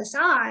receiving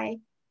SSI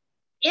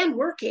and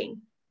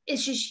working.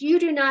 It's just you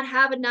do not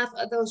have enough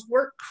of those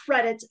work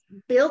credits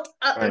built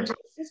up Right. into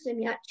the system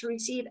yet to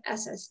receive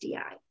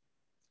SSDI.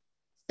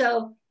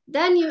 So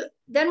then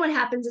what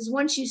happens is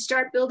once you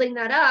start building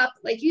that up,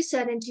 like you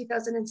said in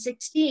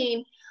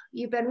 2016,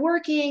 you've been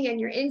working and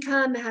your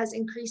income has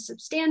increased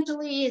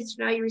substantially.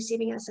 So now you're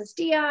receiving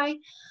SSDI.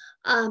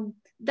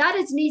 That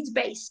is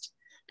needs-based.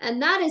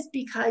 And that is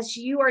because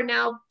you are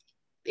now,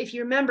 if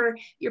you remember,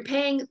 you're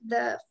paying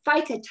the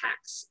FICA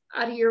tax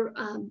out of your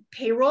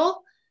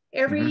payroll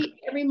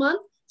every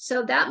month.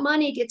 So that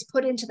money gets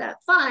put into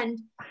that fund.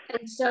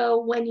 And so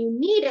when you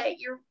need it,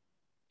 you're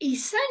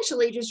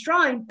essentially just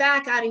drawing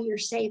back out of your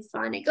safe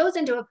fund. It goes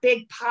into a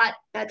big pot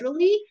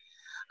federally,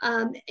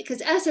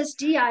 because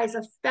SSDI is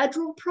a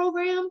federal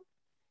program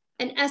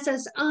and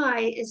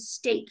SSI is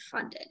state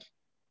funded.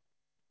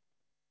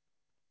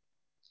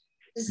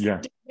 Does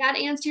that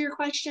answer your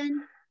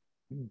question?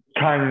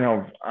 Kind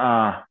of.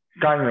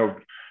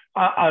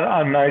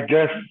 And I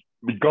guess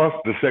because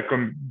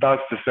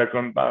that's the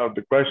second part of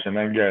the question,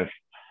 I guess.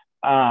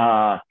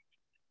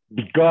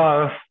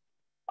 Because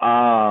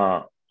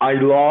I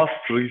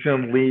lost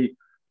recently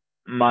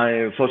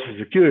my Social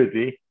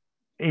Security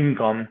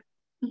income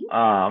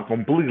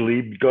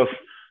completely because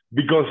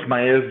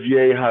my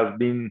SGA has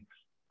been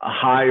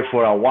high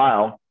for a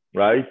while,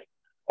 right?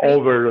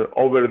 Over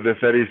the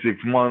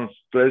 36 months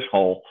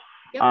threshold.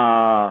 Yep.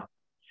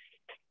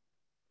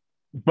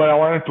 But I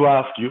wanted to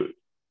ask you,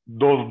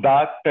 does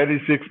that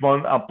 36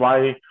 months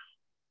apply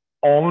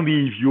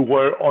only if you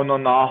were on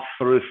and off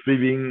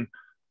receiving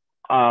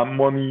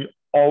money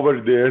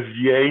over the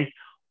SGA,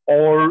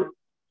 or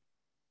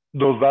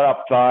does that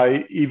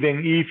apply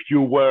even if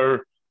you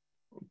were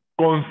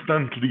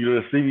constantly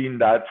receiving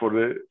that for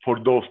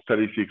those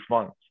 36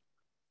 months?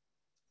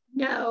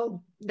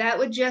 No, that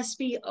would just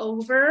be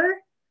over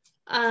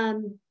For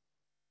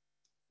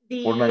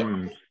 9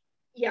 months.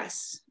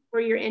 Yes, for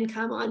your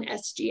income on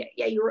SGA.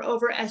 Yeah, you were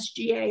over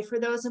SGA for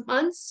those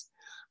months.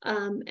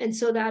 And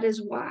so that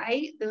is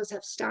why those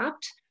have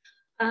stopped.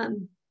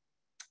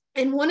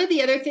 And one of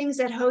the other things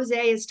that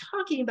Jose is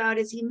talking about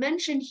is he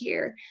mentioned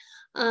here,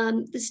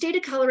 the state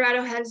of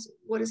Colorado has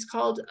what is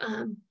called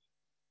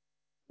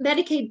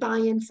Medicaid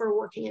buy-in for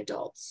working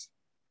adults.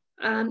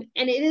 And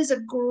it is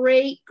a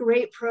great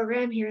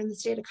program here in the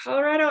state of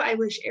Colorado. I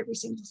wish every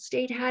single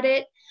state had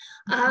it.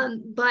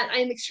 But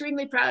I'm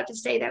extremely proud to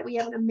say that we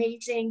have an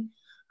amazing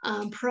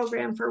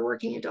program for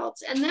working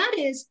adults. And that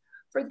is,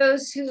 for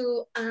those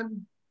who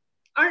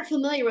aren't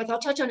familiar with, I'll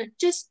touch on it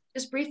just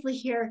briefly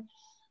here.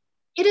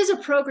 It is a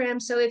program,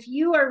 so if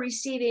you are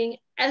receiving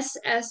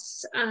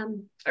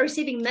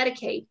receiving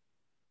Medicaid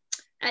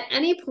at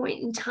any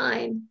point in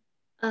time,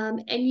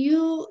 and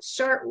you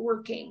start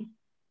working,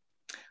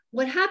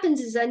 what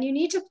happens is then you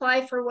need to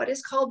apply for what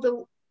is called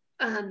the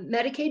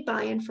Medicaid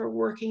buy-in for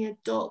working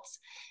adults,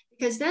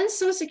 because then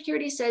Social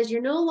Security says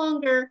you're no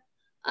longer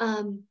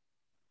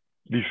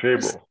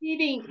disabled.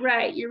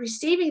 Right, you're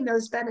receiving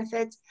those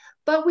benefits,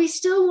 but we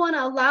still want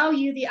to allow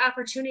you the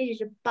opportunity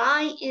to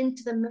buy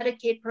into the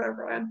Medicaid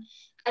program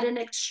at an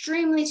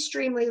extremely,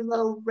 extremely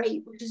low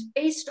rate, which is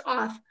based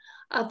off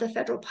of the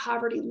federal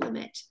poverty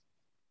limit.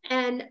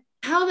 And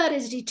how that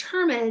is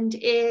determined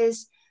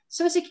is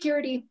Social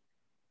Security,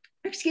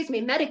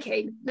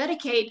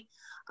 Medicaid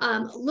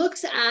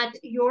looks at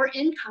your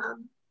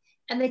income,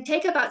 and they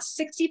take about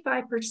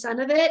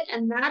 65% of it,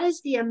 and that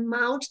is the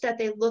amount that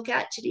they look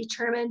at to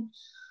determine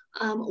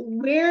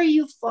where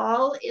you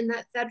fall in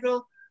that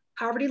federal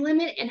poverty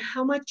limit and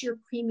how much your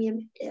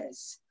premium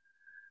is.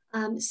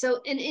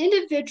 So an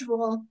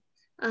individual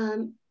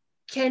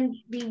can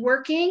be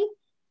working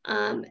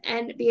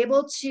and be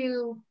able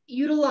to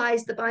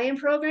utilize the buy-in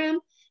program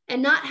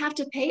and not have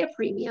to pay a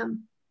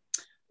premium.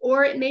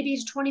 Or it may be a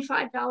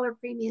 $25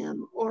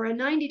 premium or a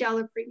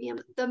 $90 premium.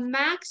 The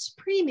max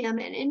premium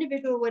an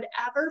individual would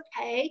ever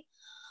pay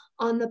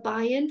on the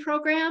buy-in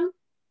program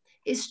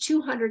is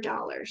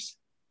 $200.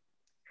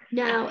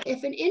 Now,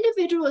 if an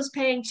individual is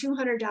paying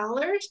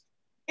 $200,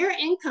 their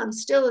income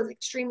still is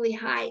extremely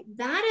high.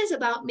 That is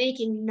about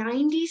making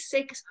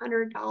 $9,600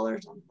 a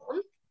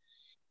month,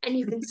 and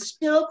you can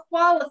still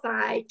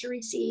qualify to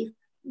receive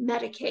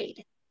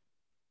Medicaid.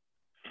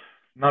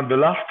 Now, the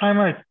last time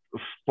I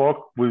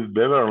spoke with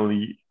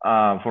Beverly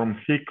from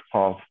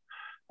HICPOF,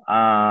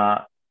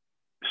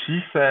 she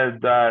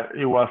said that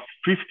it was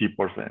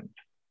 50%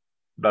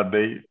 that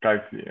they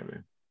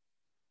calculated.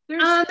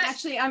 There's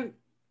actually,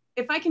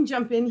 if I can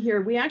jump in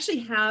here, we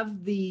actually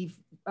have the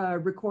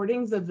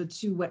recordings of the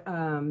two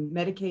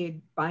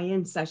Medicaid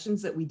buy-in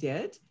sessions that we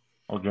did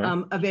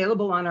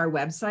available on our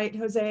website,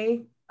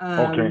 Jose,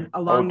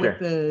 along with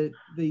the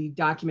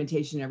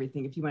documentation and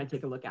everything, if you want to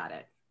take a look at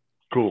it.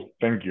 Cool,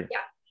 thank you.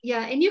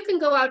 Yeah, and you can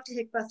go out to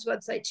HICPOF's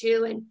website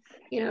too and,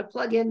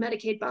 plug in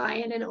Medicaid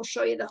buy-in and it'll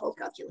show you the whole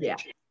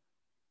calculation.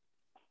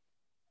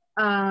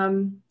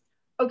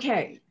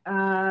 Okay,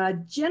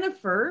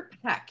 Jennifer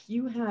Peck,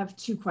 you have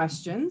two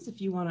questions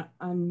if you want to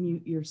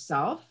unmute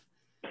yourself.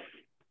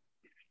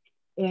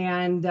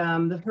 And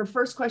her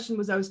first question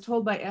was, I was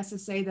told by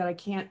SSA that I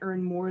can't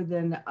earn more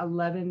than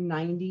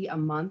 $11.90 a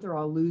month or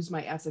I'll lose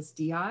my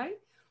SSDI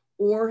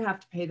or have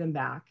to pay them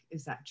back.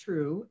 Is that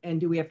true? And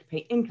do we have to pay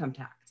income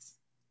tax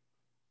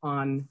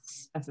on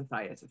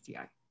SSI,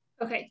 SSDI?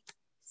 Okay,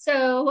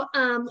 so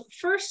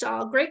first of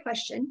all, great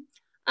question.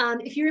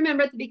 If you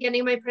remember at the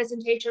beginning of my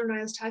presentation when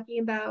I was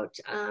talking about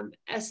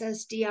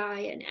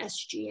SSDI and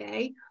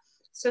SGA,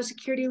 Social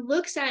Security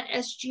looks at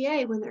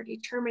SGA when they're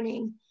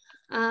determining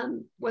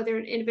whether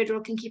an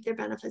individual can keep their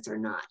benefits or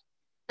not.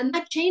 And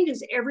that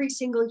changes every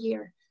single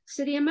year.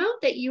 So the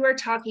amount that you are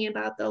talking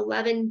about, the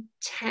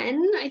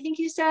 1110, I think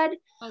you said?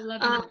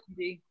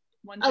 1190.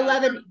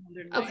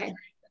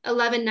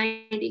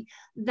 1190.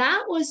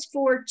 That was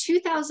for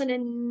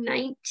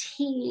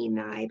 2019,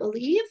 I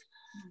believe,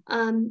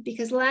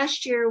 because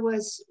last year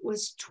was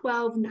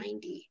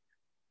 1290.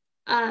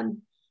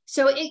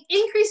 So it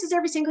increases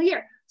every single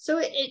year. So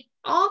it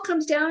all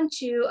comes down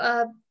to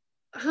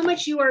how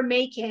much you are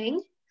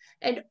making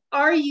and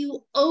are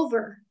you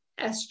over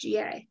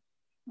SGA?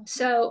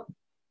 So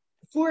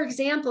for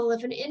example,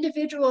 if an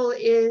individual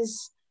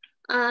is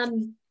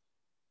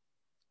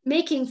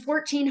making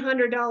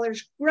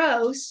 $1,400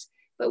 gross,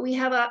 but we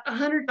have a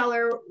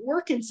 $100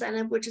 work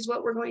incentive, which is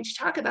what we're going to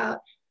talk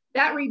about,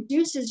 that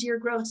reduces your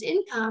gross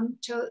income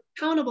to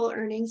countable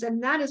earnings.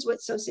 And that is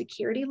what Social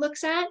Security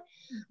looks at.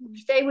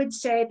 They would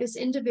say this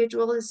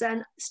individual is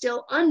then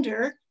still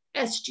under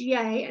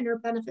SGA and her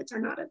benefits are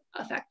not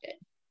affected.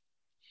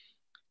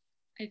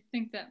 I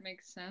think that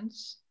makes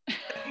sense.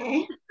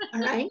 Okay,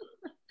 all right.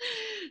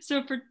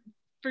 So for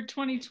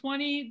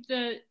 2020,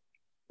 the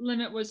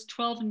limit was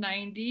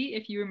 $1,290,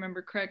 if you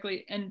remember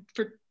correctly. And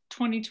for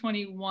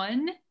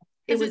 2021,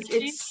 it's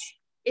increased.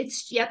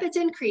 It's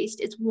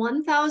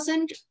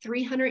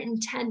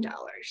 $1,310.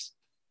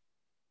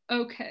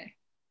 Okay.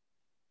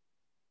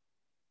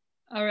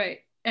 All right.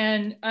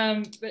 And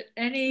but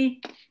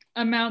any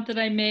amount that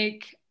I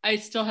make, I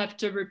still have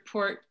to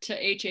report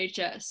to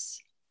HHS,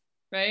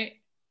 right?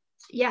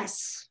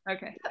 Yes.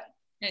 Okay.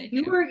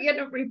 You are going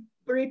to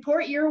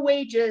report your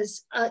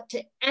wages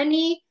to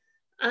any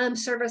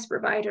service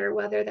provider,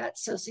 whether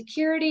that's Social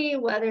Security,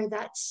 whether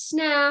that's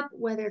SNAP,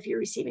 whether if you're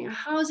receiving a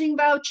housing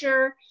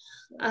voucher,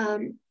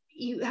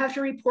 you have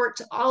to report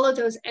to all of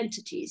those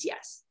entities.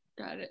 Yes.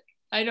 Got it.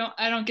 I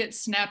don't get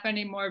SNAP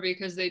anymore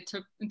because they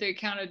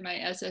counted my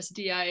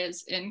SSDI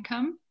as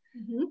income.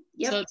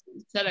 Yep. So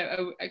said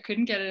I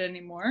couldn't get it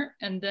anymore.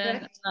 And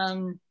then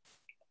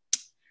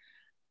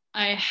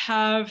I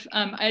have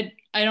I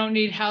don't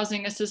need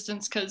housing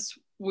assistance because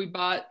we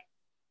bought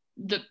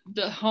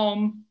the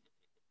home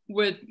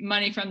with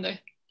money from the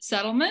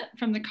settlement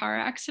from the car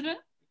accident.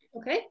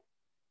 Okay.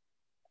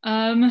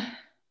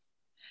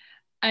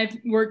 I've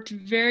worked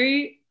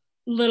very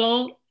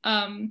little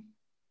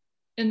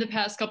in the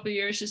past couple of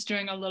years, just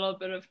doing a little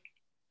bit of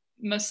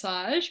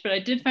massage, but I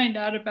did find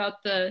out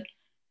about the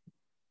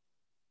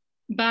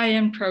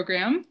buy-in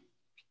program,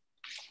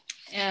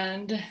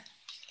 and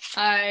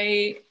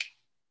I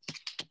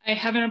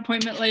have an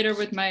appointment later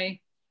with a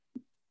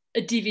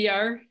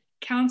DVR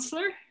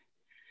counselor.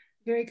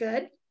 Very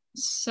good.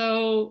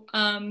 So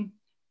but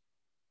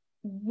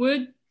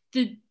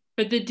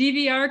the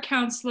DVR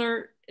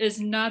counselor is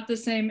not the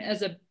same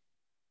as a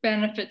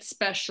benefit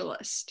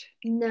specialist.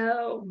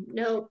 No,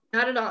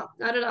 not at all.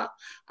 Not at all.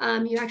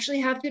 You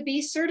actually have to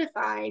be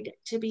certified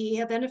to be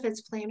a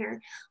benefits planner,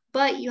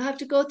 but you have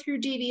to go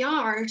through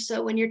DVR.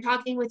 So when you're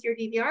talking with your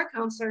DVR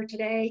counselor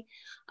today,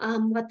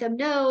 let them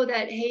know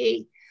that,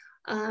 hey,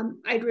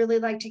 I'd really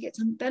like to get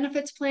some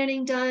benefits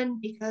planning done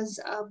because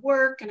of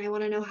work, and I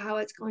want to know how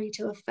it's going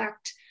to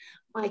affect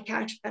my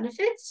cash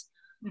benefits.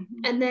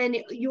 Mm-hmm. And then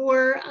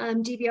your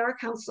DVR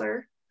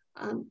counselor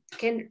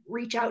can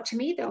reach out to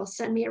me. They'll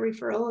send me a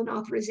referral and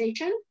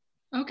authorization.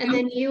 Okay. And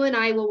then you and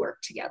I will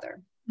work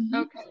together. Mm-hmm.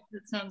 Okay,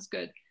 that sounds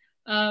good.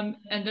 And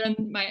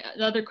then my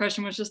other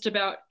question was just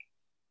about,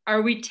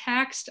 are we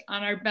taxed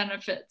on our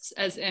benefits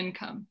as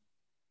income?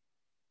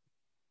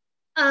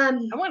 I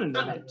want to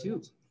know that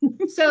too.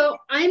 So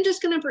I'm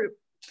just going to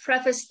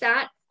preface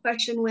that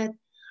question with,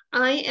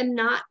 I am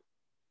not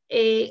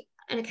an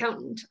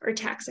accountant or a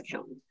tax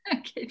accountant.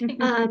 Okay.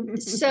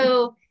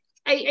 So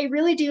I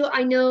really do.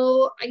 I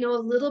know a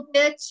little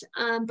bit,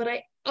 but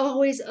I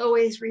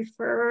always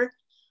refer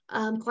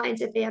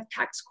clients, if they have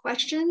tax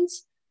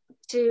questions,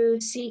 to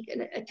seek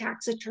a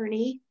tax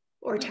attorney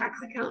or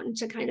tax accountant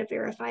to kind of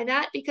verify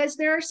that, because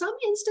there are some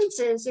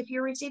instances, if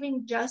you're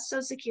receiving just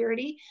Social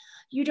Security,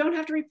 you don't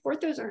have to report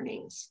those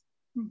earnings.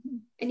 Mm-hmm.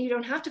 And you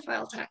don't have to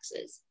file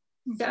taxes.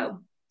 Mm-hmm. So,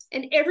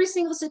 and every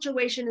single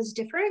situation is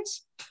different.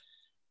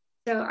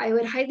 So I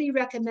would highly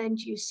recommend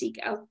you seek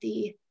out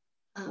the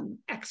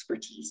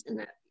expertise in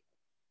that.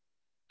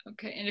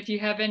 Okay, and if you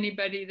have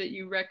anybody that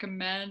you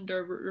recommend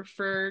or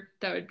refer,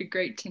 that would be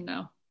great to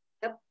know.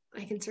 Yep,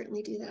 I can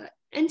certainly do that.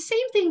 And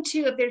same thing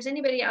too, if there's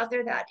anybody out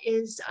there that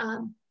is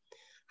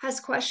has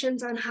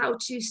questions on how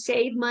to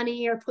save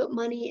money or put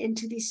money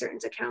into these certain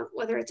account,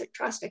 whether it's a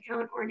trust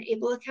account or an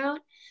ABLE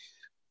account,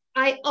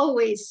 I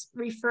always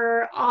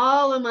refer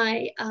all of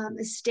my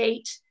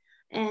estate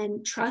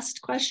and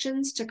trust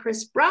questions to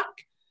Chris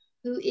Brock,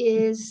 who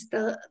is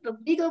the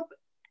legal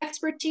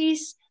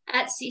expertise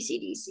at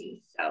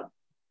CCDC. So,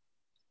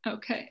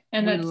 okay,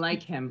 and I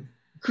like him,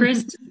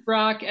 Chris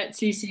Brock at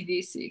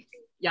CCDC.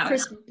 Yeah,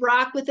 Chris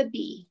Brock with a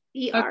B,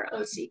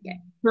 B-R-O-C-K.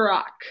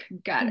 Brock,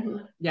 got it.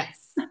 Mm-hmm.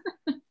 Yes.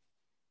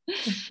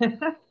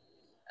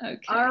 Okay.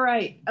 All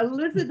right,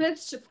 Elizabeth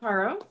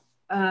Chaparro.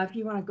 If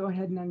you want to go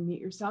ahead and unmute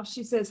yourself.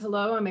 She says,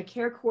 hello, I'm a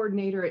care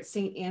coordinator at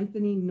St.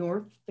 Anthony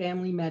North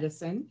Family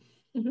Medicine.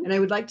 Mm-hmm. And I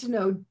would like to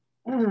know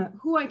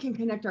who I can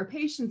connect our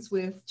patients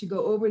with to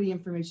go over the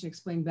information,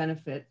 explain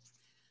benefits.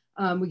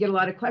 We get a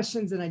lot of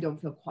questions and I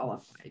don't feel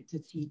qualified to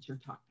teach or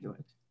talk to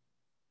it.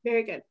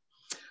 Very good.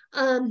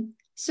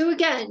 So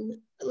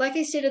again, like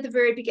I said at the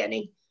very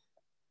beginning,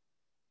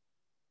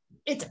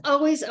 it's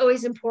always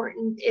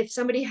important if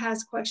somebody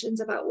has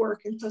questions about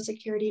work and Social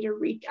Security to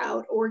reach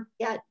out or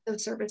get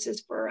those services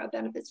for a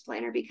benefits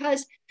planner,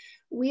 because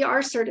we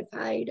are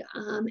certified.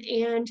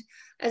 And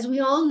as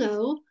we all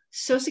know,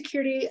 Social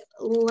Security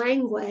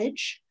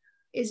language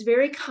is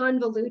very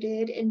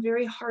convoluted and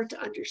very hard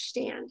to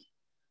understand.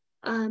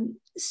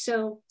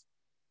 So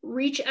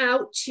reach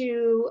out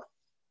to,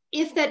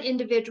 if that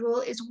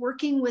individual is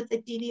working with a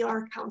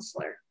DVR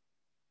counselor.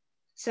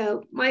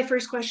 So my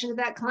first question to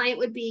that client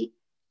would be,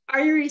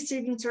 are you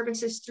receiving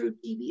services through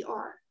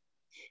DVR?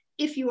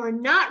 If you are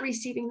not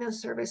receiving those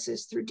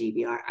services through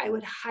DVR, I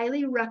would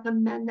highly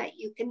recommend that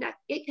you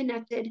get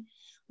connected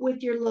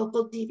with your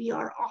local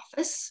DVR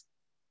office.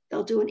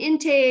 They'll do an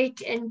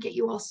intake and get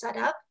you all set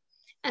up.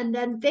 And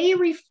then they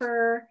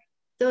refer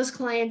those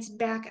clients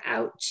back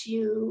out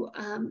to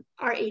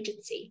our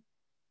agency.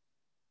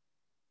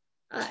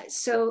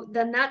 So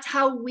then that's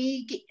how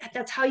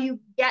you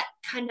get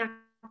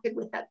connected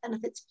with that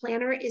benefits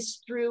planner, is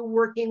through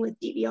working with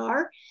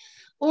DVR.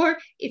 Or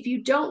if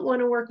you don't want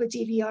to work with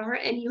DVR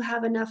and you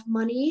have enough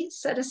money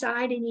set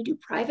aside and you do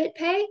private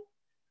pay,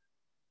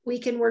 we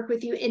can work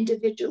with you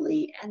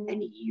individually and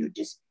then you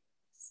just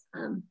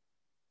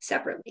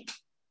separately.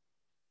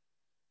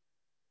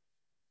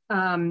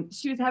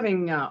 She was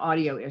having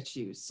audio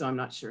issues, so I'm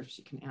not sure if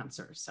she can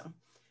answer. So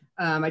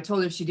I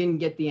told her if she didn't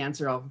get the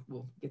answer,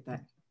 we'll get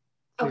that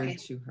cleared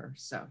to her.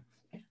 So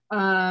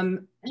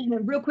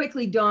real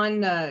quickly,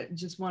 Dawn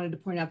just wanted to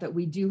point out that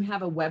we do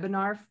have a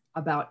webinar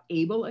about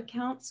ABLE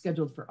accounts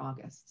scheduled for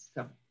August.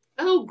 So.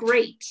 Oh,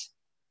 great.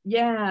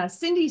 Yeah,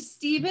 Cindy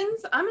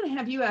Stevens, I'm going to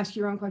have you ask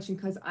your own question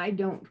because I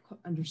don't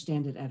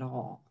understand it at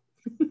all.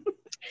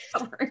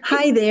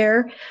 Hi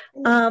there.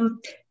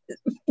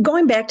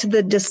 Going back to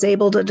the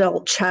disabled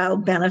adult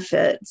child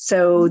benefit.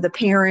 So the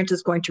parent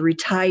is going to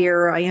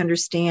retire. I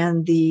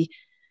understand the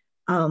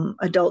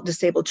adult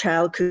disabled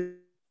child could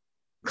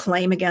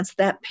claim against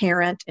that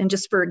parent. And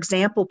just for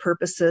example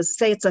purposes,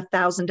 say it's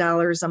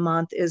 $1,000 a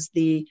month is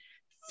the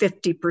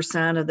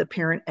 50% of the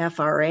parent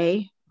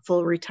FRA,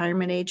 full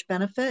retirement age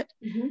benefit.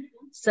 Mm-hmm.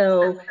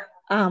 So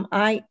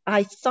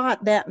I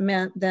thought that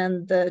meant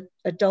then the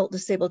adult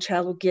disabled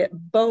child will get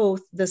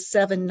both the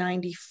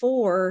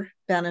 794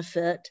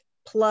 benefit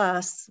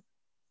plus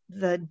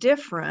the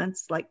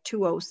difference, like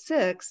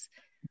 206,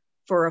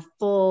 for a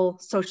full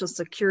Social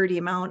Security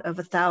amount of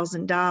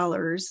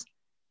 $1,000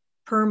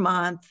 per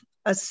month,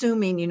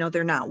 assuming, you know,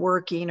 they're not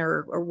working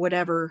or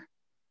whatever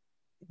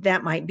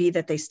that might be,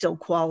 that they still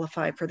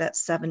qualify for that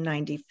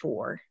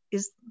 794.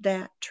 Is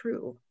that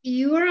true?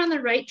 You are on the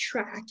right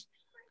track.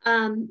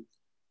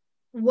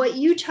 What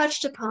you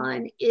touched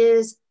upon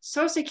is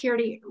Social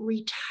Security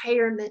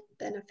retirement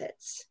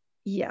benefits.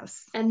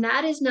 Yes. And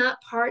that is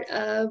not part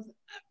of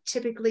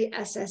typically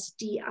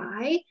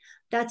SSDI.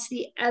 That's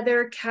the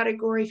other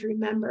category. If you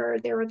remember,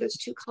 there were those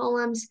two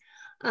columns.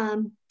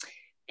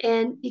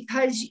 And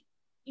because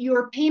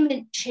your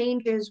payment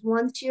changes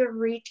once you have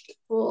reached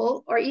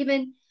full or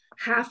even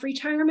half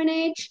retirement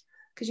age,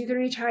 because you can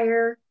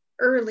retire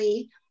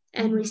early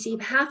and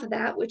receive half of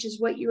that, which is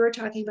what you were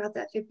talking about,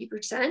 that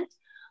 50%.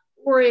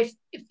 Or if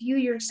you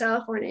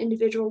yourself or an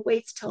individual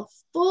waits till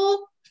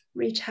full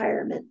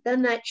retirement,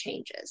 then that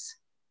changes.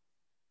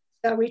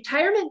 So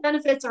retirement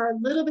benefits are a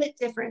little bit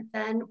different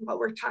than what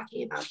we're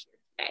talking about here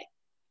today.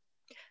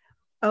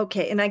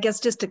 Okay, and I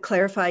guess just to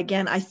clarify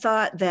again, I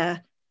thought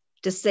the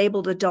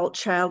disabled adult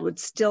child would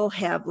still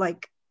have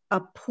like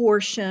a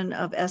portion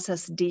of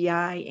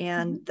SSDI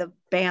and the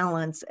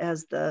balance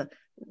as the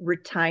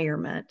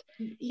retirement.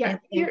 Yeah,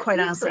 and quite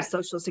honestly, correct.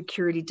 Social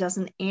Security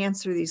doesn't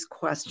answer these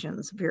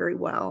questions very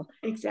well.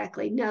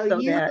 Exactly. No, So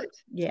you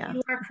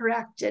are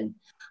correct. And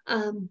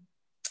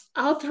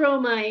I'll throw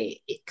my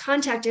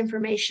contact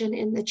information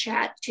in the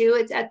chat too.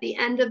 It's at the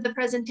end of the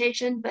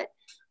presentation, but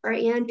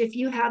and if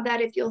you have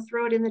that, if you'll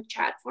throw it in the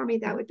chat for me,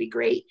 that would be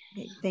great.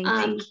 Okay,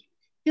 thank you.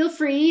 Feel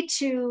free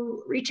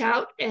to reach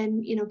out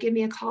and, you know, give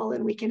me a call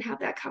and we can have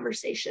that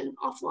conversation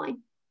offline.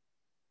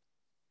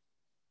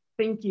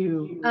 Thank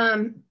you.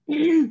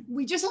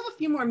 We just have a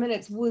few more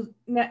minutes. Will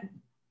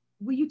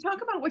you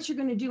talk about what you're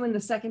going to do in the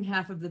second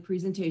half of the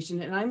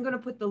presentation? And I'm going to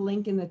put the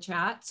link in the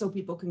chat so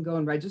people can go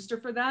and register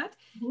for that.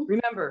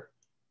 Remember,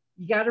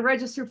 you got to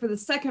register for the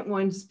second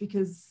one just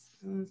because,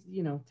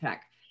 you know,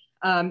 tech.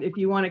 If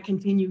you want to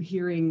continue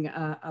hearing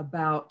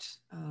about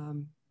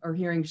or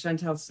hearing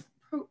Chantel's,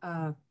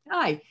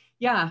 if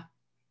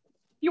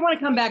you want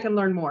to come back and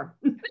learn more.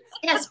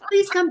 Yes,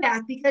 please come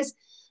back, because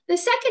the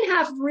second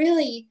half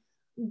really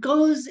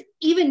goes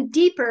even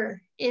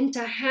deeper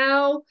into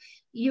how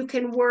you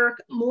can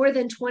work more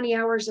than 20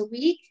 hours a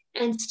week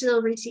and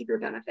still receive your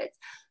benefits.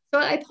 So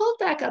I pulled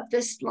back up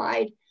this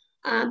slide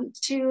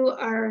to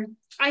our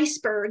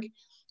iceberg,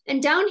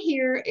 and down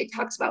here it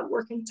talks about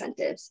work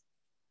incentives.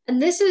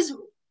 And this is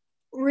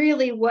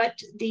really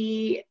what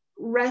the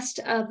rest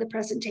of the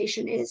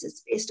presentation is.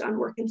 It's based on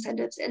work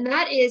incentives, and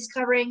that is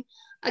covering,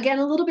 again,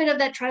 a little bit of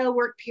that trial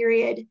work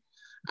period,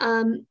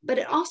 but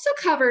it also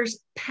covers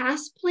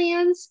past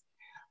plans,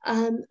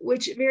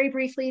 which very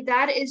briefly,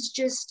 that is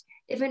just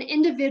if an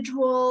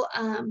individual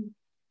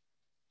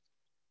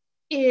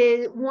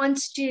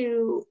wants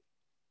to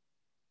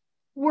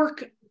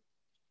work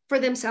for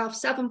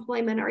themselves,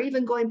 self-employment, or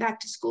even going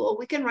back to school,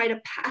 we can write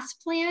a past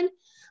plan,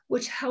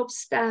 which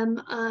helps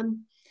them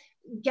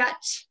get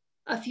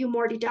a few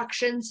more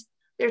deductions.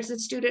 There's a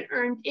student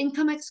earned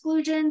income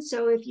exclusion.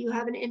 So if you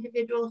have an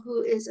individual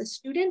who is a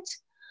student,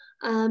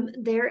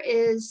 there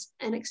is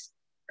an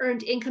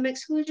earned income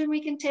exclusion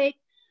we can take.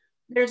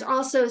 There's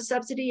also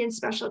subsidy and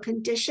special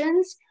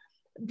conditions.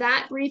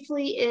 That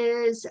briefly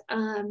is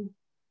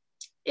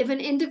if an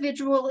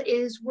individual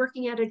is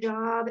working at a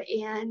job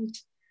and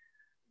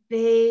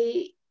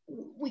we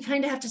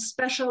kind of have to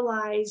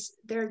specialize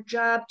their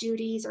job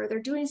duties, or they're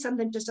doing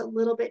something just a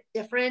little bit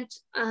different.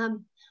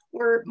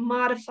 We're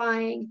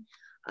modifying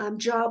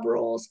job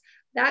roles.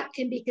 That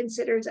can be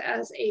considered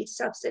as a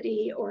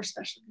subsidy or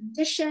special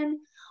condition.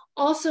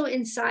 Also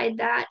inside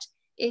that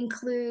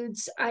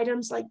includes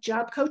items like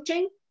job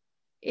coaching.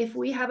 If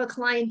we have a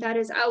client that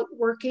is out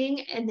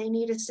working and they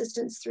need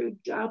assistance through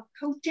job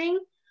coaching,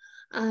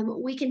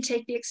 we can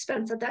take the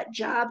expense of that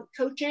job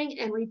coaching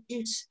and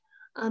reduce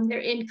their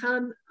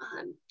income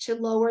to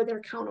lower their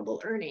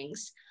countable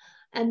earnings.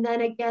 And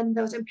then again,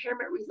 those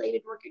impairment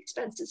related work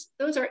expenses,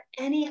 those are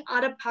any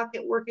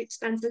out-of-pocket work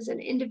expenses an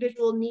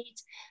individual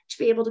needs to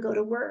be able to go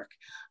to work,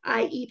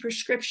 i.e.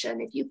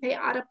 prescription. If you pay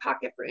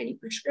out-of-pocket for any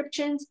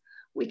prescriptions,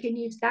 we can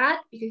use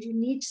that because you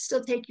need to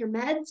still take your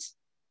meds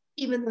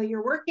even though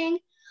you're working.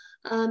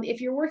 If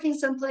you're working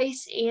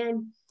someplace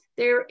and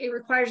it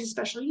requires a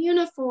special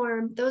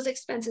uniform, those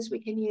expenses we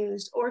can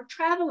use, or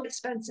travel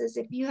expenses.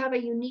 If you have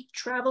a unique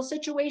travel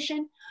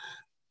situation,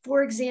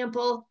 for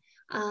example,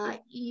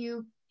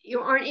 you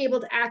aren't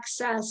able to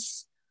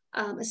access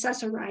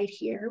Assessor Ride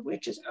here,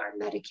 which is our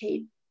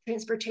Medicaid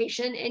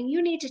transportation, and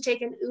you need to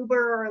take an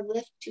Uber or a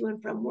Lyft to and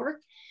from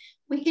work,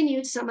 we can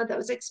use some of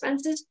those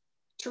expenses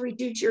to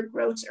reduce your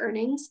gross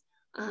earnings,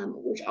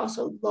 which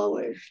also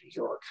lowers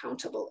your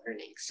countable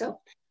earnings. So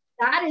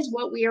that is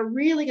what we are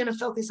really going to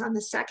focus on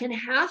the second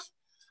half,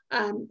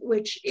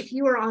 which if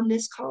you are on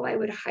this call, I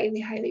would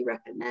highly, highly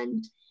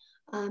recommend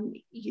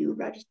you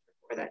register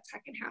for that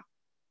second half.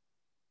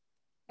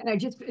 And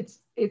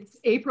it's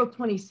April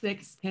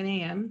 26th, 10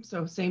 a.m.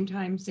 So same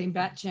time, same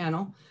bat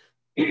channel.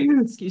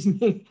 Excuse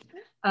me.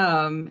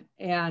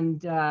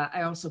 And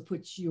I also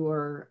put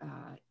your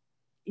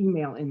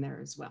email in there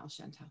as well,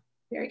 Chantel.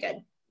 Very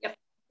good. Yep.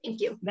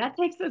 Thank you. That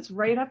takes us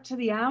right up to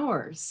the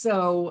hour.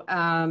 So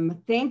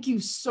thank you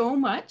so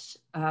much.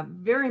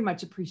 Very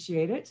much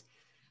appreciate it.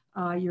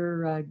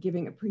 You're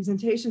giving a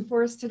presentation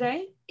for us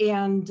today.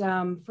 And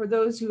for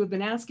those who have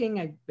been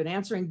asking, I've been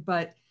answering,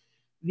 but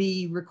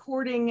the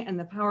recording and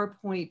the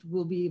PowerPoint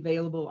will be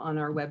available on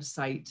our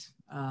website.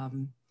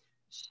 I'm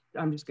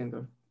just going to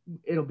go,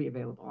 it'll be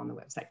available on the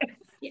website.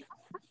 Yeah.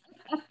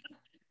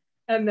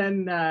 And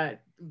then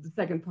the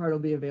second part will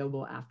be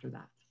available after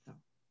that. So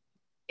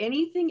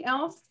anything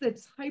else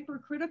that's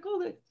hypercritical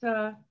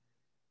that,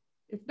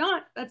 if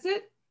not, that's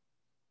it.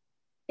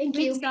 Thanks,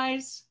 Thanks,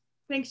 guys.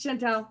 Thanks,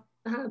 Chantel.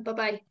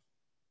 Bye-bye.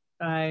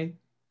 Bye.